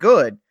pretty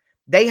good,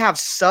 they have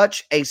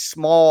such a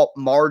small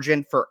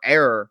margin for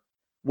error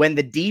when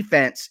the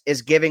defense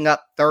is giving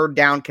up third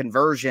down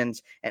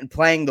conversions and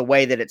playing the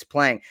way that it's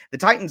playing. The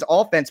Titans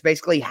offense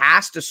basically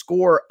has to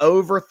score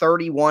over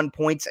 31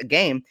 points a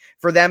game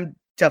for them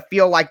to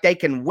feel like they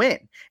can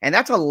win. And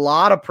that's a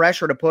lot of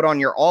pressure to put on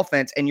your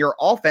offense, and your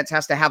offense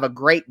has to have a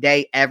great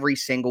day every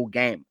single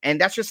game. And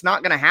that's just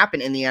not going to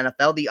happen in the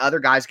NFL. The other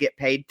guys get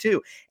paid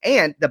too.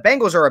 And the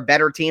Bengals are a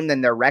better team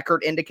than their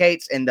record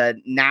indicates, and the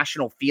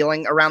national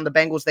feeling around the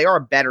Bengals, they are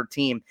a better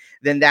team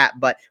than that.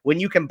 But when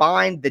you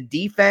combine the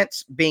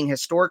defense being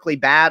historically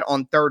bad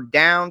on third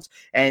downs,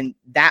 and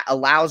that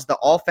allows the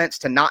offense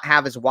to not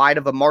have as wide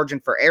of a margin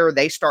for error,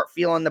 they start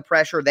feeling the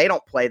pressure. They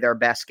don't play their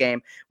best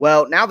game.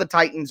 Well, now the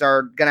Titans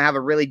are going to have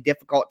a really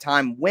difficult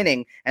time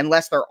winning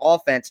unless their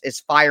offense is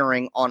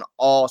firing on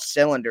all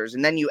cylinders.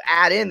 And then you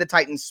add in the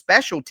Titans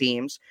special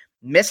teams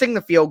missing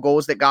the field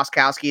goals that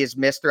Gostkowski has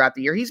missed throughout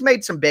the year. He's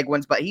made some big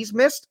ones, but he's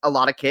missed a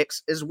lot of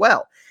kicks as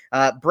well.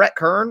 Brett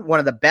Kern, one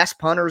of the best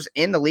punters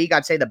in the league,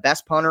 I'd say the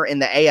best punter in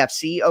the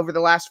AFC over the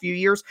last few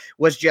years,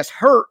 was just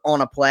hurt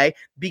on a play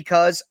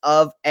because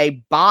of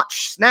a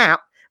botched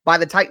snap by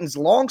the Titans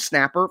long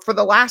snapper for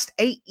the last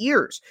 8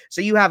 years.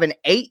 So you have an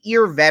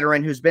 8-year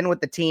veteran who's been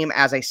with the team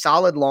as a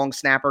solid long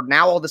snapper.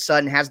 Now all of a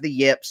sudden has the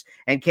yips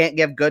and can't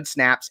give good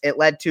snaps. It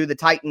led to the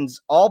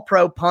Titans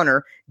all-pro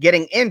punter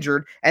getting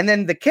injured. And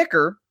then the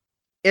kicker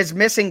is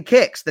missing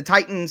kicks. The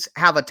Titans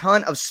have a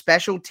ton of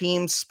special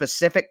teams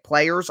specific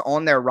players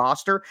on their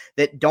roster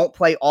that don't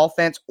play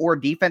offense or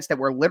defense, that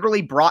were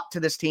literally brought to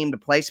this team to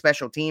play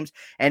special teams.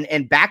 And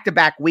in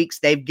back-to-back weeks,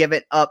 they've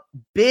given up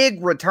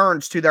big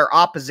returns to their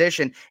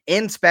opposition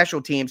in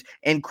special teams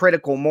in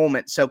critical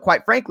moments. So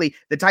quite frankly,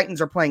 the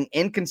Titans are playing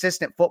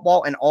inconsistent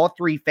football in all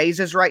three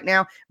phases right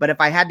now. But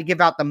if I had to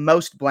give out the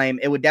most blame,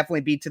 it would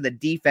definitely be to the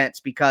defense,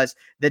 because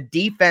the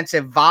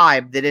defensive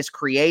vibe that is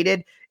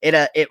created,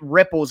 it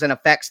ripples and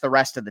affects the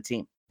rest of the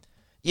team.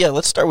 Yeah,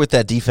 let's start with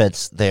that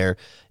defense there.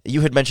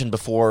 You had mentioned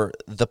before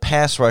the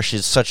pass rush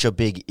is such a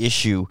big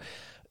issue.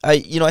 I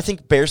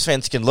think Bears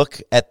fans can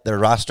look at their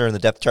roster and the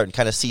depth chart and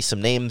kind of see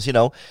some names.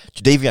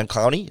 Jadeveon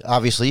Clowney,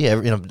 obviously,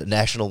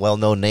 national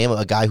well-known name,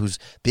 a guy who's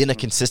been a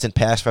consistent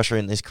pass rusher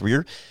in his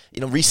career.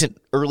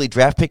 Recent early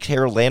draft pick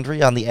Harold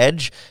Landry on the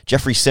edge,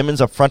 Jeffrey Simmons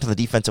up front on the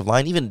defensive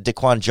line, even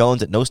Daquan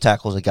Jones at nose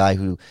tackle is a guy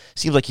who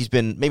seems like he's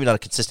been maybe not a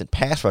consistent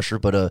pass rusher,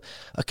 but a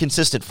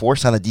consistent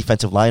force on the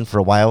defensive line for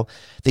a while.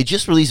 They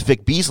just released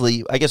Vic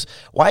Beasley. I guess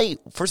why?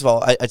 First of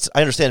all, I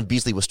understand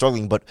Beasley was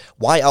struggling, but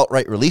why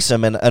outright release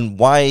him, and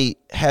why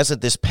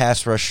hasn't this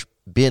pass rush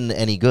been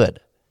any good?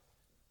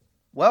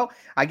 Well,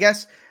 I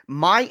guess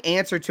my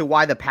answer to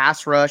why the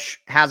pass rush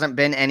hasn't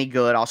been any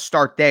good, I'll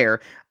start there.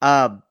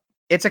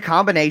 It's a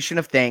combination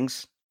of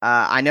things.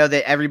 I know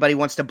that everybody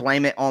wants to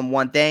blame it on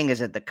one thing.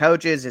 Is it the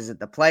coaches? Is it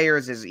the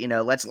players?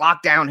 Let's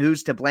lock down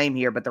who's to blame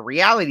here. But the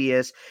reality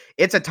is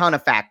it's a ton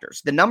of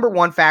factors. The number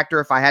one factor,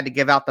 if I had to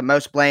give out the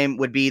most blame,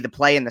 would be the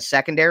play in the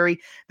secondary.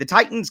 The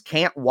Titans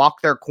can't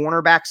walk their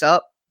cornerbacks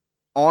up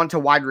onto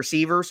wide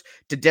receivers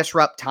to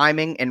disrupt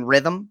timing and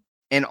rhythm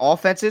in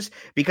offenses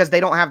because they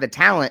don't have the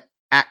talent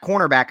at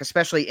cornerback,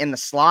 especially in the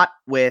slot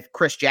with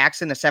Chris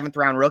Jackson, the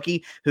 7th-round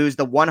rookie, who's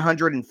the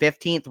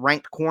 115th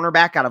ranked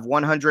cornerback out of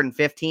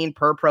 115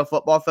 per Pro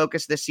Football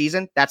Focus this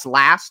season. That's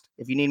last,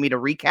 if you need me to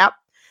recap.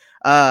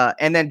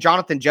 And then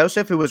Jonathan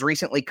Joseph, who was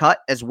recently cut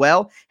as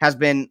well, has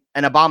been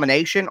an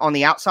abomination on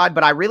the outside,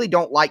 but I really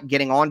don't like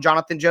getting on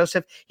Jonathan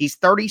Joseph. He's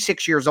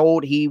 36 years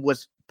old. He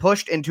was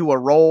pushed into a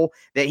role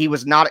that he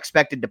was not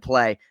expected to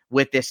play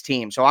with this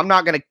team. So I'm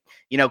not going to,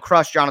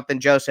 crush Jonathan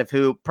Joseph,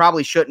 who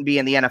probably shouldn't be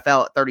in the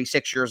NFL at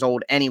 36 years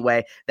old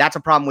anyway. That's a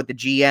problem with the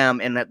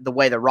GM and the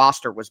way the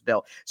roster was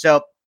built.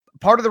 So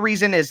part of the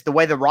reason is the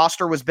way the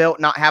roster was built,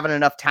 not having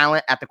enough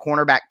talent at the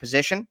cornerback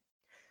position.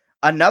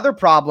 Another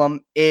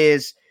problem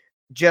is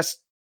just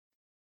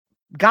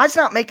guys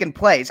not making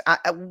plays.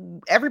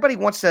 Everybody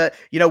wants to,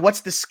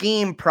 what's the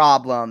scheme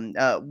problem?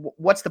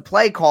 What's the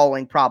play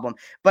calling problem?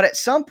 But at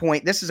some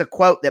point, this is a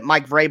quote that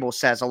Mike Vrabel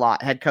says a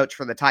lot, head coach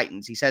for the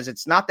Titans. He says,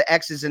 it's not the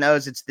X's and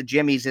O's, it's the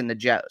Jimmies and the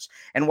Joes.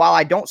 And while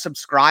I don't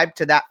subscribe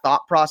to that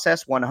thought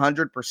process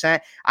 100%,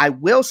 I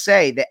will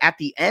say that at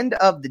the end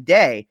of the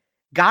day,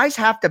 guys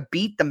have to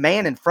beat the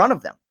man in front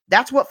of them.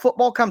 That's what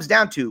football comes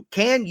down to.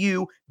 Can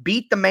you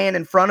beat the man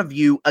in front of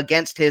you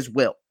against his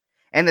will?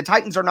 And the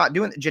Titans are not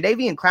doing it.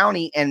 Jadeveon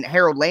Clowney and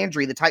Harold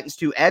Landry, the Titans'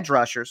 2 edge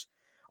rushers,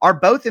 are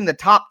both in the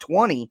top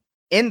 20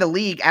 in the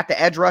league at the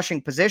edge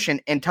rushing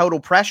position in total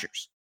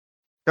pressures.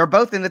 They're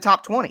both in the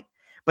top 20.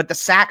 But the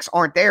sacks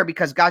aren't there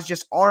because guys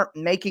just aren't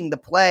making the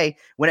play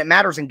when it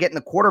matters and getting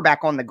the quarterback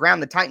on the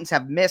ground. The Titans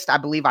have missed, I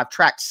believe I've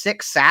tracked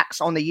 6 sacks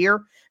on the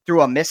year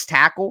through a missed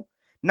tackle.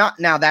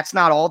 Now, that's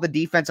not all the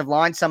defensive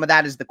line. Some of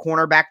that is the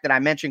cornerback that I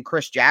mentioned,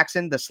 Chris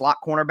Jackson, the slot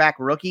cornerback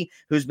rookie,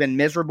 who's been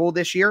miserable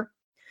this year.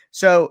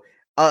 So,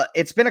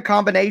 it's been a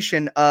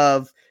combination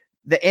of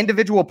the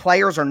individual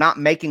players are not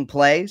making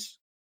plays.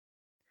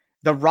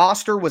 The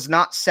roster was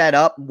not set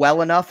up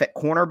well enough at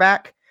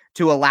cornerback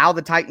to allow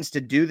the Titans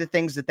to do the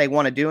things that they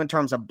want to do in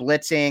terms of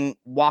blitzing,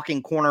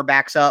 walking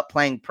cornerbacks up,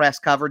 playing press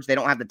coverage. They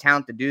don't have the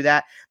talent to do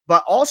that.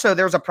 But also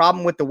there's a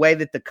problem with the way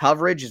that the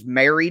coverage is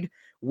married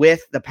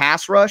with the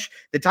pass rush.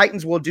 The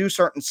Titans will do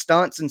certain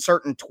stunts and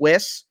certain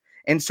twists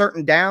and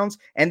certain downs,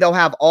 and they'll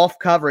have off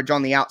coverage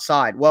on the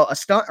outside. Well, a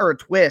stunt or a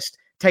twist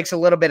takes a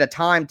little bit of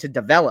time to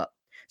develop.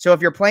 So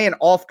if you're playing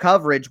off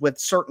coverage with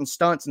certain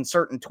stunts and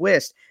certain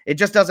twists, it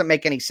just doesn't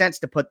make any sense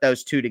to put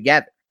those two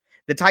together.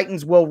 The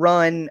Titans will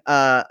run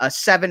a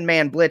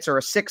 7-man blitz or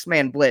a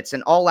 6-man blitz,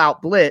 an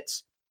all-out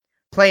blitz,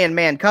 playing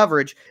man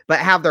coverage, but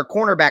have their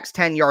cornerbacks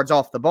 10 yards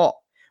off the ball.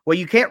 Well,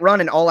 you can't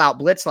run an all-out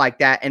blitz like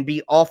that and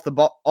be off the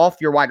ball,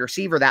 off your wide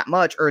receiver that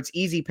much, or it's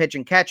easy pitch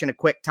and catch and a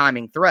quick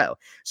timing throw.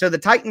 So the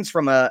Titans,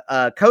 from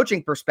a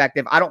coaching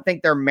perspective, I don't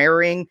think they're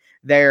marrying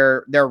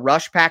their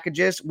rush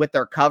packages with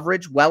their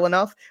coverage well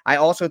enough. I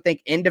also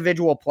think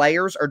individual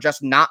players are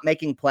just not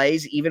making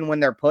plays even when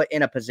they're put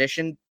in a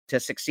position to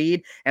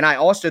succeed. And I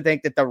also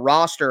think that the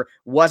roster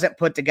wasn't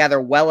put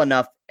together well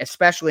enough,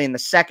 especially in the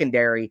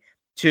secondary,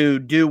 to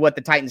do what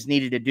the Titans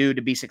needed to do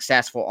to be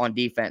successful on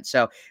defense.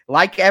 So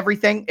like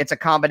everything, it's a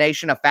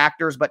combination of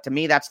factors, but to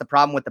me, that's the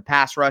problem with the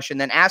pass rush. And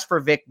then as for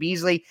Vic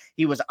Beasley,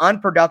 he was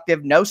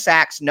unproductive, no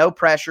sacks, no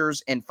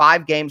pressures in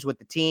 5 games with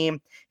the team.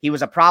 He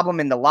was a problem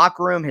in the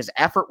locker room. His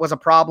effort was a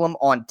problem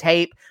on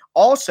tape.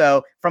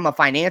 Also, from a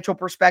financial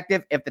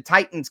perspective, if the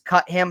Titans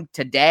cut him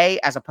today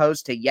as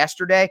opposed to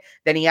yesterday,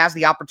 then he has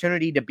the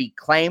opportunity to be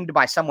claimed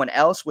by someone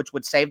else, which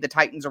would save the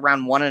Titans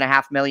around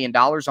 $1.5 million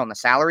on the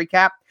salary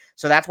cap.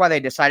 So that's why they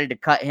decided to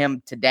cut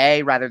him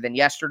today rather than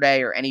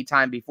yesterday or any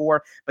time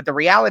before. But the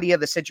reality of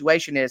the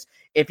situation is,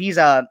 if he's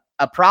a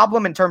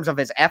problem in terms of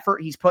his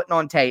effort he's putting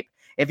on tape,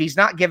 if he's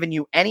not giving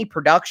you any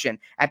production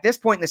at this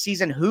point in the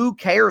season, who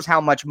cares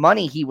how much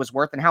money he was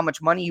worth and how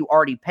much money you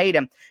already paid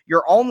him?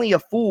 You're only a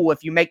fool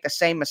if you make the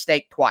same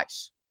mistake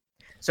twice.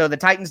 So the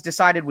Titans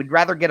decided we'd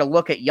rather get a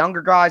look at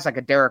younger guys like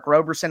a Derek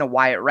Roberson, a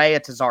Wyatt Ray, a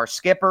Tazar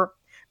Skipper,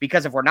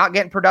 because if we're not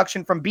getting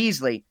production from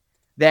Beasley,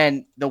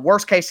 then the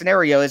worst case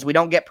scenario is we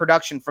don't get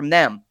production from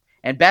them.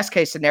 And best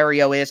case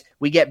scenario is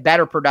we get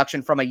better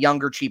production from a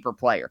younger, cheaper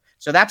player.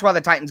 So that's why the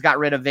Titans got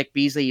rid of Vic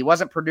Beasley. He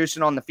wasn't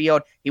producing on the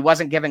field. He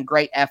wasn't giving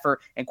great effort.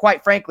 And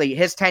quite frankly,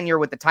 his tenure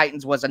with the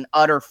Titans was an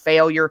utter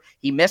failure.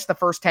 He missed the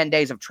first 10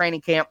 days of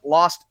training camp,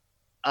 lost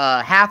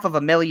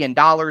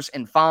 $500,000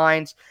 in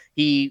fines.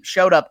 He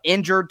showed up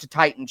injured to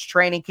Titans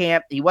training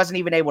camp. He wasn't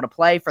even able to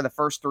play for the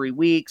first 3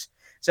 weeks.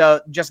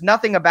 So just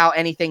nothing about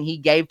anything he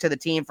gave to the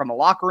team from a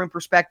locker room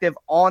perspective,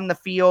 on the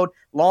field,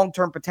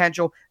 long-term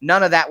potential,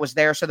 none of that was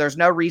there. So there's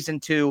no reason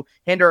to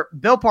hinder.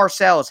 Bill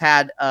Parcells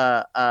had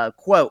a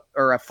quote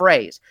or a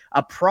phrase,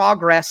 a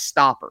progress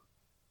stopper.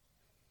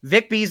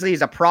 Vic Beasley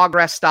is a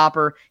progress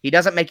stopper. He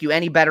doesn't make you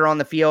any better on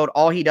the field.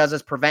 All he does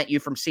is prevent you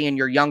from seeing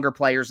your younger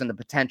players and the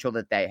potential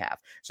that they have.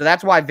 So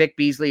that's why Vic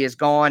Beasley is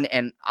gone,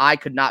 and I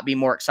could not be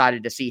more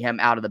excited to see him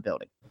out of the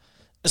building.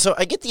 So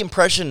I get the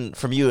impression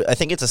from you, I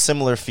think it's a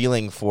similar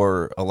feeling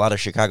for a lot of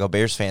Chicago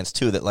Bears fans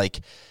too, that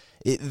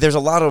there's a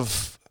lot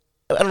of,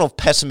 I don't know if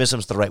pessimism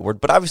is the right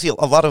word, but obviously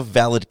a lot of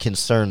valid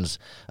concerns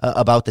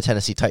about the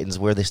Tennessee Titans,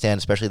 where they stand,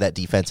 especially that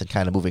defense and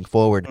kind of moving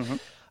forward. Mm-hmm.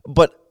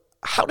 But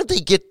how did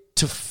they get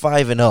to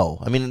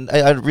 5-0? I mean,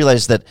 I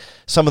realize that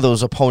some of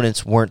those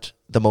opponents weren't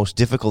the most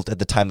difficult at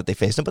the time that they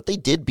faced them, but they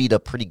did beat a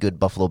pretty good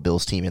Buffalo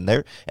Bills team in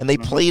there, and they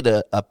played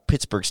a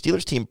Pittsburgh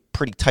Steelers team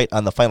pretty tight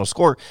on the final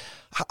score.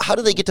 How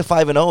do they get to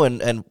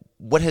 5-0, and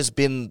what has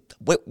been,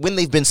 when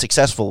they've been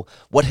successful,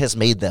 what has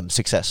made them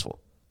successful?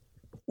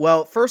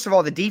 Well, first of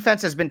all, the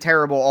defense has been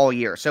terrible all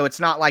year, so it's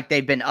not like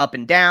they've been up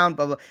and down,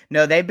 but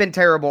no, they've been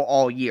terrible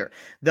all year.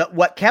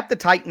 What kept the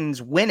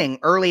Titans winning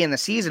early in the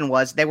season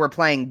was they were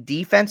playing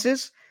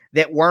defenses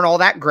that weren't all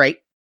that great,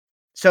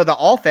 so the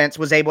offense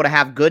was able to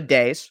have good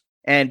days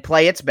and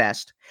play its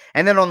best.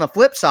 And then on the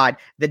flip side,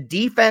 the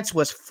defense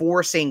was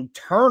forcing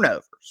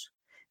turnovers.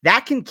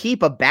 That can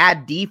keep a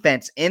bad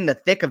defense in the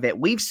thick of it.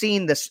 We've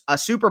seen a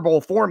Super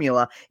Bowl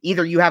formula.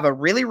 Either you have a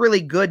really,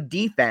 really good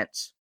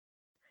defense,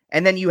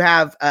 and then you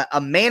have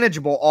a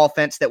manageable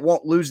offense that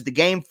won't lose the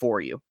game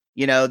for you.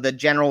 You know, the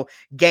general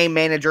game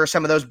manager,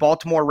 some of those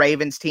Baltimore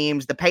Ravens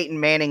teams, the Peyton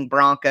Manning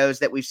Broncos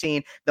that we've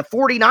seen, the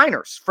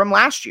 49ers from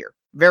last year.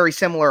 Very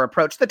similar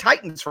approach. The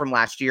Titans from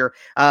last year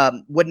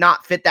would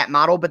not fit that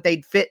model, but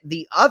they'd fit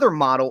the other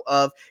model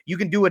of you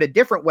can do it a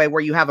different way,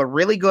 where you have a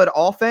really good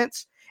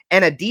offense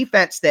and a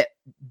defense that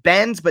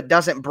bends but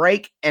doesn't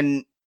break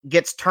and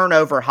gets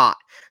turnover hot.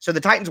 So the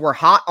Titans were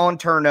hot on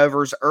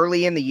turnovers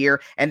early in the year,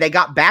 and they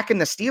got back in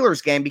the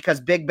Steelers game because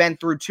Big Ben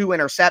threw 2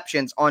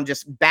 interceptions on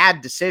just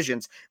bad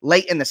decisions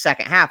late in the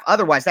second half.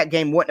 Otherwise, that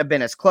game wouldn't have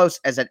been as close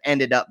as it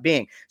ended up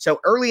being. So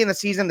early in the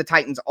season, the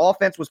Titans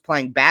offense was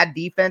playing bad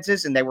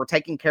defenses, and they were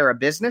taking care of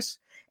business.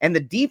 And the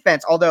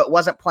defense, although it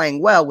wasn't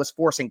playing well, was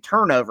forcing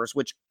turnovers,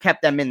 which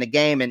kept them in the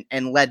game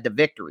and led to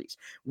victories.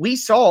 We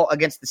saw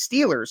against the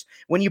Steelers,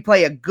 when you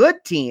play a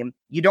good team,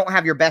 you don't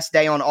have your best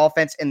day on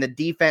offense and the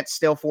defense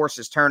still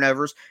forces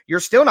turnovers, you're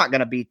still not going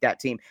to beat that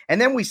team.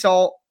 And then we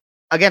saw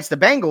against the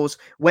Bengals,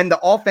 when the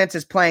offense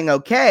is playing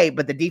okay,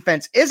 but the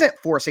defense isn't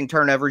forcing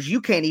turnovers,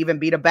 you can't even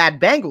beat a bad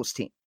Bengals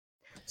team.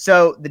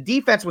 So the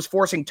defense was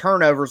forcing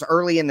turnovers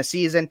early in the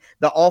season.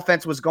 The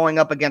offense was going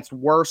up against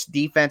worse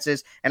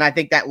defenses, and I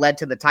think that led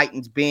to the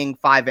Titans being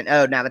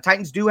 5-0. Now, the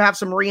Titans do have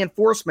some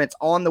reinforcements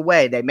on the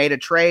way. They made a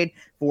trade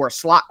for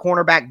slot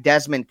cornerback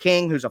Desmond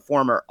King, who's a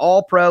former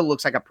All-Pro.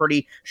 Looks like a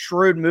pretty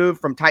shrewd move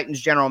from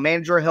Titans general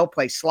manager. He'll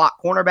play slot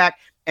cornerback.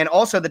 And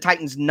also the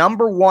Titans'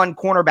 number 1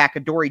 cornerback,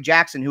 Adoree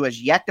Jackson, who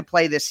has yet to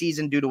play this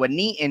season due to a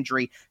knee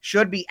injury,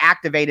 should be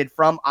activated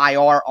from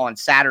IR on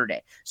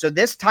Saturday. So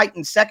this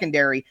Titans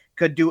secondary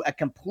could do a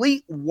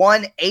complete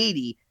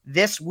 180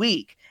 this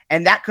week,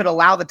 and that could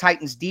allow the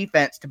Titans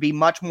defense to be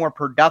much more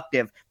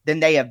productive than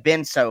they have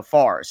been so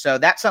far. So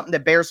that's something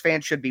that Bears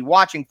fans should be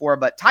watching for,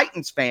 but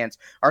Titans fans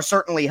are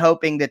certainly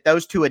hoping that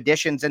those 2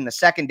 additions in the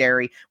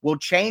secondary will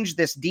change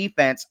this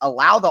defense,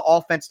 allow the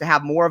offense to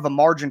have more of a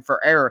margin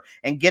for error,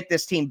 and get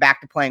this team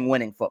back to playing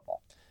winning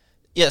football.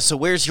 Yeah, so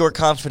where's your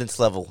confidence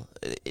level,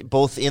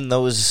 both in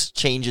those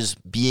changes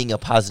being a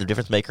positive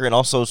difference maker and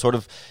also sort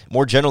of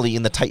more generally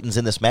in the Titans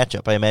in this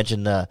matchup? I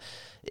imagine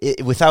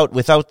without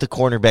the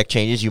cornerback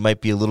changes, you might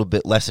be a little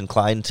bit less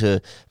inclined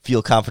to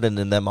feel confident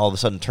in them all of a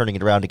sudden turning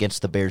it around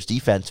against the Bears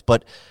defense.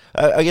 But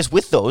I guess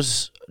with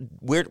those,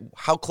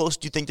 how close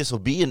do you think this will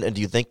be? And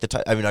do you think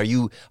are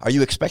you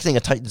expecting a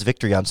Titans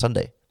victory on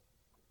Sunday?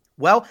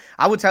 Well,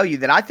 I would tell you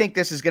that I think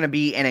this is going to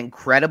be an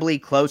incredibly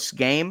close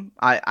game.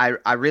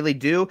 I really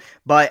do.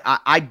 But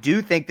I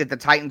do think that the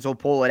Titans will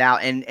pull it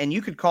out. And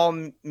you could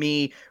call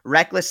me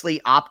recklessly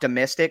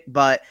optimistic,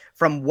 but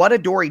from what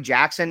Adoree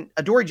Jackson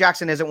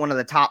isn't one of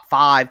the top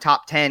 5,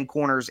 top 10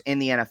 corners in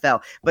the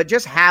NFL. But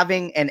just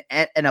having an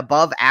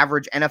above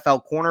average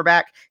NFL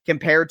cornerback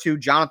compared to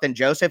Jonathan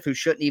Joseph, who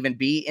shouldn't even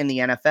be in the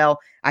NFL,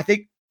 I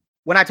think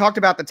when I talked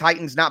about the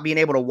Titans not being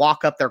able to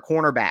walk up their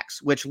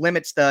cornerbacks, which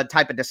limits the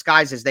type of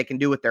disguises they can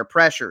do with their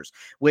pressures,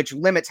 which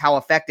limits how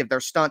effective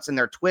their stunts and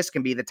their twists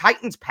can be. The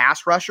Titans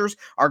pass rushers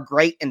are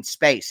great in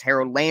space.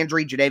 Harold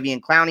Landry, Jadeveon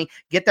Clowney,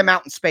 get them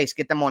out in space,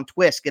 get them on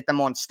twists, get them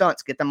on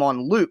stunts, get them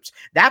on loops.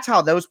 That's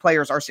how those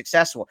players are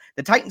successful.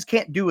 The Titans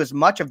can't do as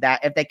much of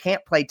that if they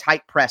can't play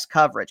tight press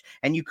coverage.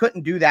 And you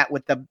couldn't do that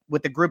with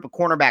the group of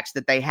cornerbacks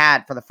that they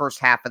had for the first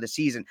half of the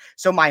season.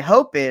 So my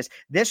hope is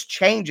this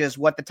changes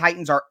what the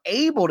Titans are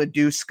able to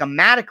do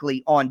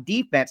schematically on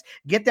defense,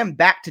 get them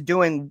back to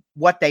doing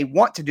what they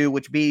want to do,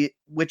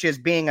 which is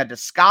being a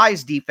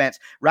disguise defense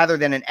rather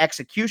than an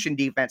execution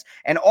defense.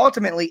 And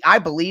ultimately, I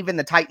believe in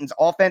the Titans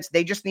offense.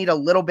 They just need a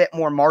little bit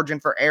more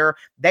margin for error.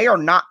 They are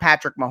not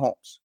Patrick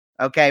Mahomes.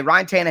 Okay,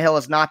 Ryan Tannehill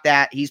is not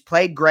that. He's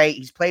played great.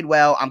 He's played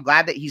well. I'm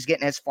glad that he's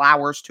getting his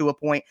flowers to a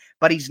point,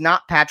 but he's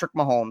not Patrick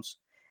Mahomes.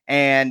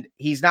 And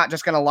he's not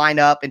just going to line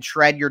up and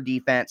shred your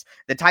defense.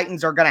 The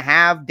Titans are going to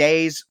have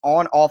days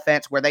on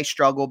offense where they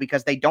struggle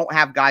because they don't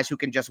have guys who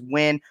can just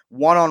win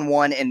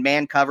one-on-one in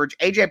man coverage.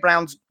 A.J.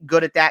 Brown's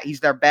good at that. He's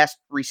their best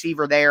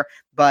receiver there.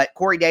 But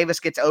Corey Davis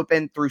gets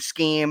open through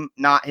scheme,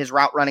 not his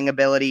route running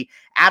ability.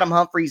 Adam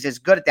Humphries is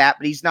good at that,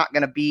 but he's not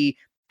going to be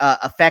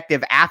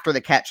effective after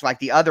the catch like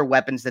the other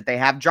weapons that they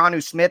have.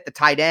 Jonnu Smith, the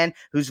tight end,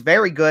 who's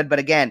very good, but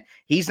again,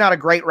 he's not a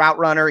great route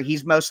runner.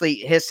 His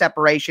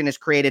separation is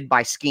created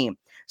by scheme.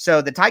 So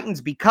the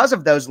Titans, because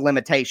of those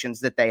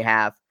limitations that they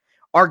have,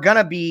 are going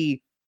to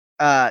be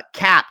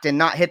capped and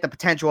not hit the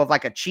potential of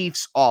like a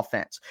Chiefs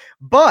offense.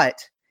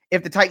 But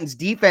if the Titans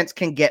defense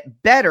can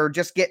get better,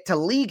 just get to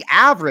league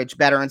average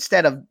better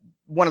instead of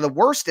one of the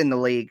worst in the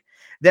league,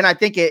 then I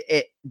think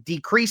it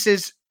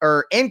decreases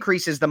or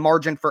increases the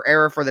margin for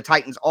error for the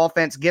Titans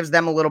offense, gives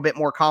them a little bit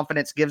more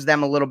confidence, gives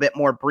them a little bit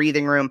more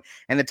breathing room,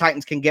 and the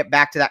Titans can get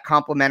back to that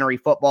complementary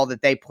football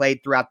that they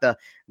played throughout the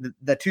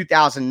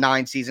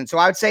 2009 season. So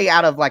I would say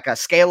out of like a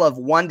scale of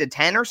 1 to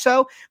 10 or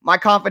so, my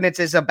confidence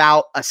is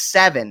about a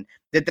 7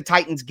 that the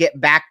Titans get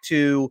back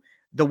to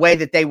the way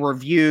that they were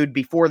viewed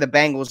before the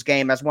Bengals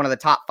game as one of the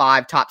top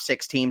 5, top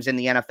 6 teams in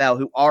the NFL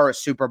who are a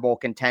Super Bowl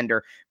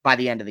contender by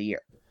the end of the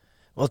year.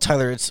 Well,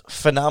 Tyler, it's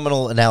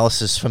phenomenal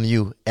analysis from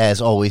you, as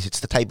always. It's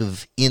the type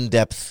of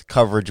in-depth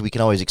coverage we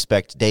can always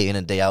expect day in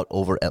and day out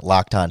over at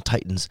Locked On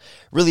Titans.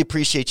 Really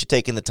appreciate you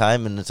taking the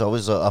time, and it's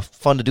always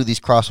fun to do these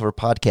crossover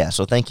podcasts,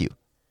 so thank you.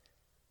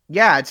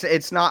 Yeah,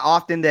 it's not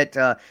often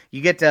that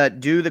you get to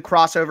do the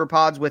crossover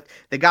pods with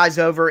the guys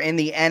over in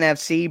the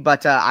NFC,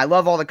 but I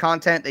love all the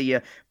content that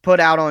you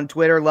put out on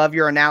Twitter. Love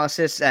your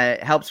analysis.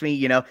 It helps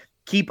me,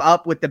 keep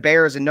up with the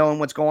Bears and knowing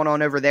what's going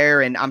on over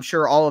there. And I'm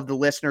sure all of the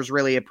listeners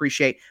really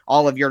appreciate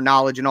all of your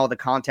knowledge and all the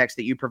context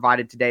that you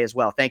provided today as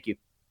well. Thank you.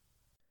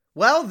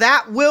 Well,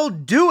 that will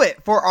do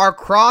it for our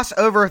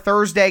crossover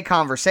Thursday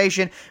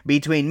conversation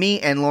between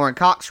me and Lauren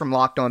Cox from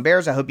Locked On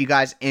Bears. I hope you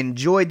guys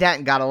enjoyed that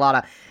and got a lot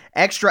of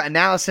extra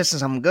analysis and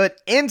some good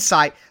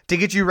insight to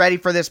get you ready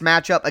for this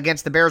matchup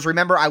against the Bears.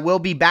 Remember, I will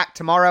be back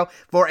tomorrow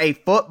for a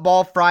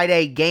Football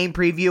Friday game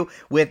preview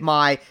with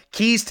my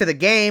keys to the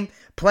game,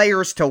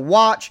 players to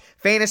watch,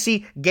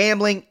 fantasy,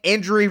 gambling,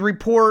 injury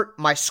report,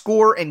 my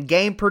score and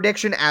game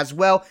prediction as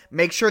well.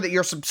 Make sure that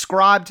you're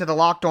subscribed to the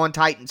Locked On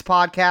Titans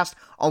podcast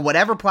on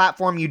whatever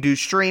platform you do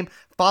stream.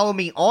 Follow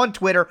me on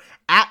Twitter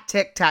at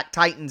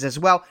TicTacTitans as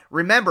well.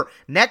 Remember,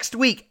 next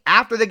week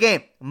after the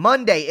game,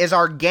 Monday is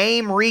our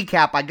game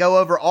recap. I go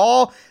over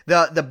all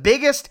the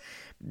biggest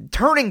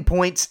turning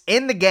points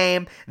in the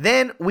game.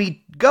 Then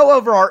we go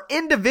over our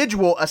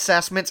individual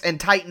assessments and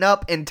tighten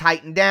up and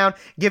tighten down,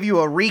 give you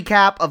a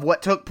recap of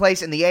what took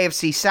place in the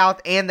AFC South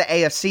and the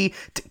AFC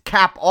to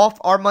cap off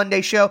our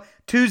Monday show.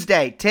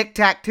 Tuesday, Tic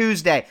Tac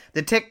Tuesday,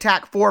 the Tic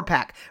Tac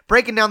 4-pack,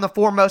 breaking down the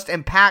 4 most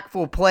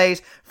impactful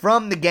plays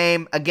from the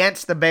game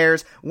against the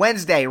Bears.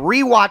 Wednesday,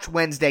 Rewatch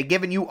Wednesday,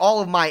 giving you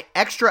all of my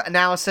extra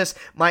analysis,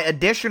 my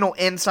additional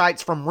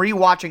insights from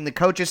rewatching the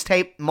coaches'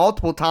 tape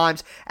multiple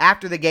times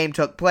after the game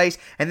took place.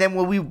 And then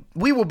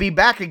we will be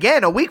back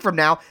again a week from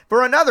now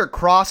for another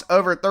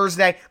crossover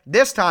Thursday,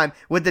 this time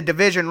with the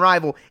division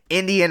rival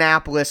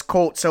Indianapolis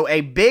Colts. So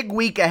a big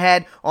week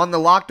ahead on the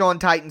Locked On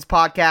Titans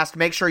podcast.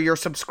 Make sure you're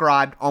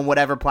subscribed on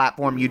whatever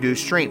platform you do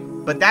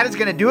stream. But that is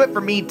going to do it for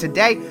me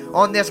today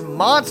on this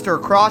monster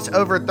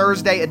crossover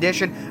Thursday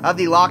edition of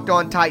the Locked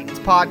On Titans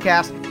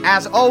podcast.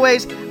 As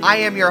always, I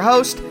am your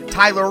host,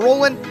 Tyler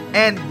Rowland,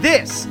 and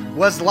this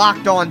was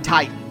Locked On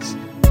Titans.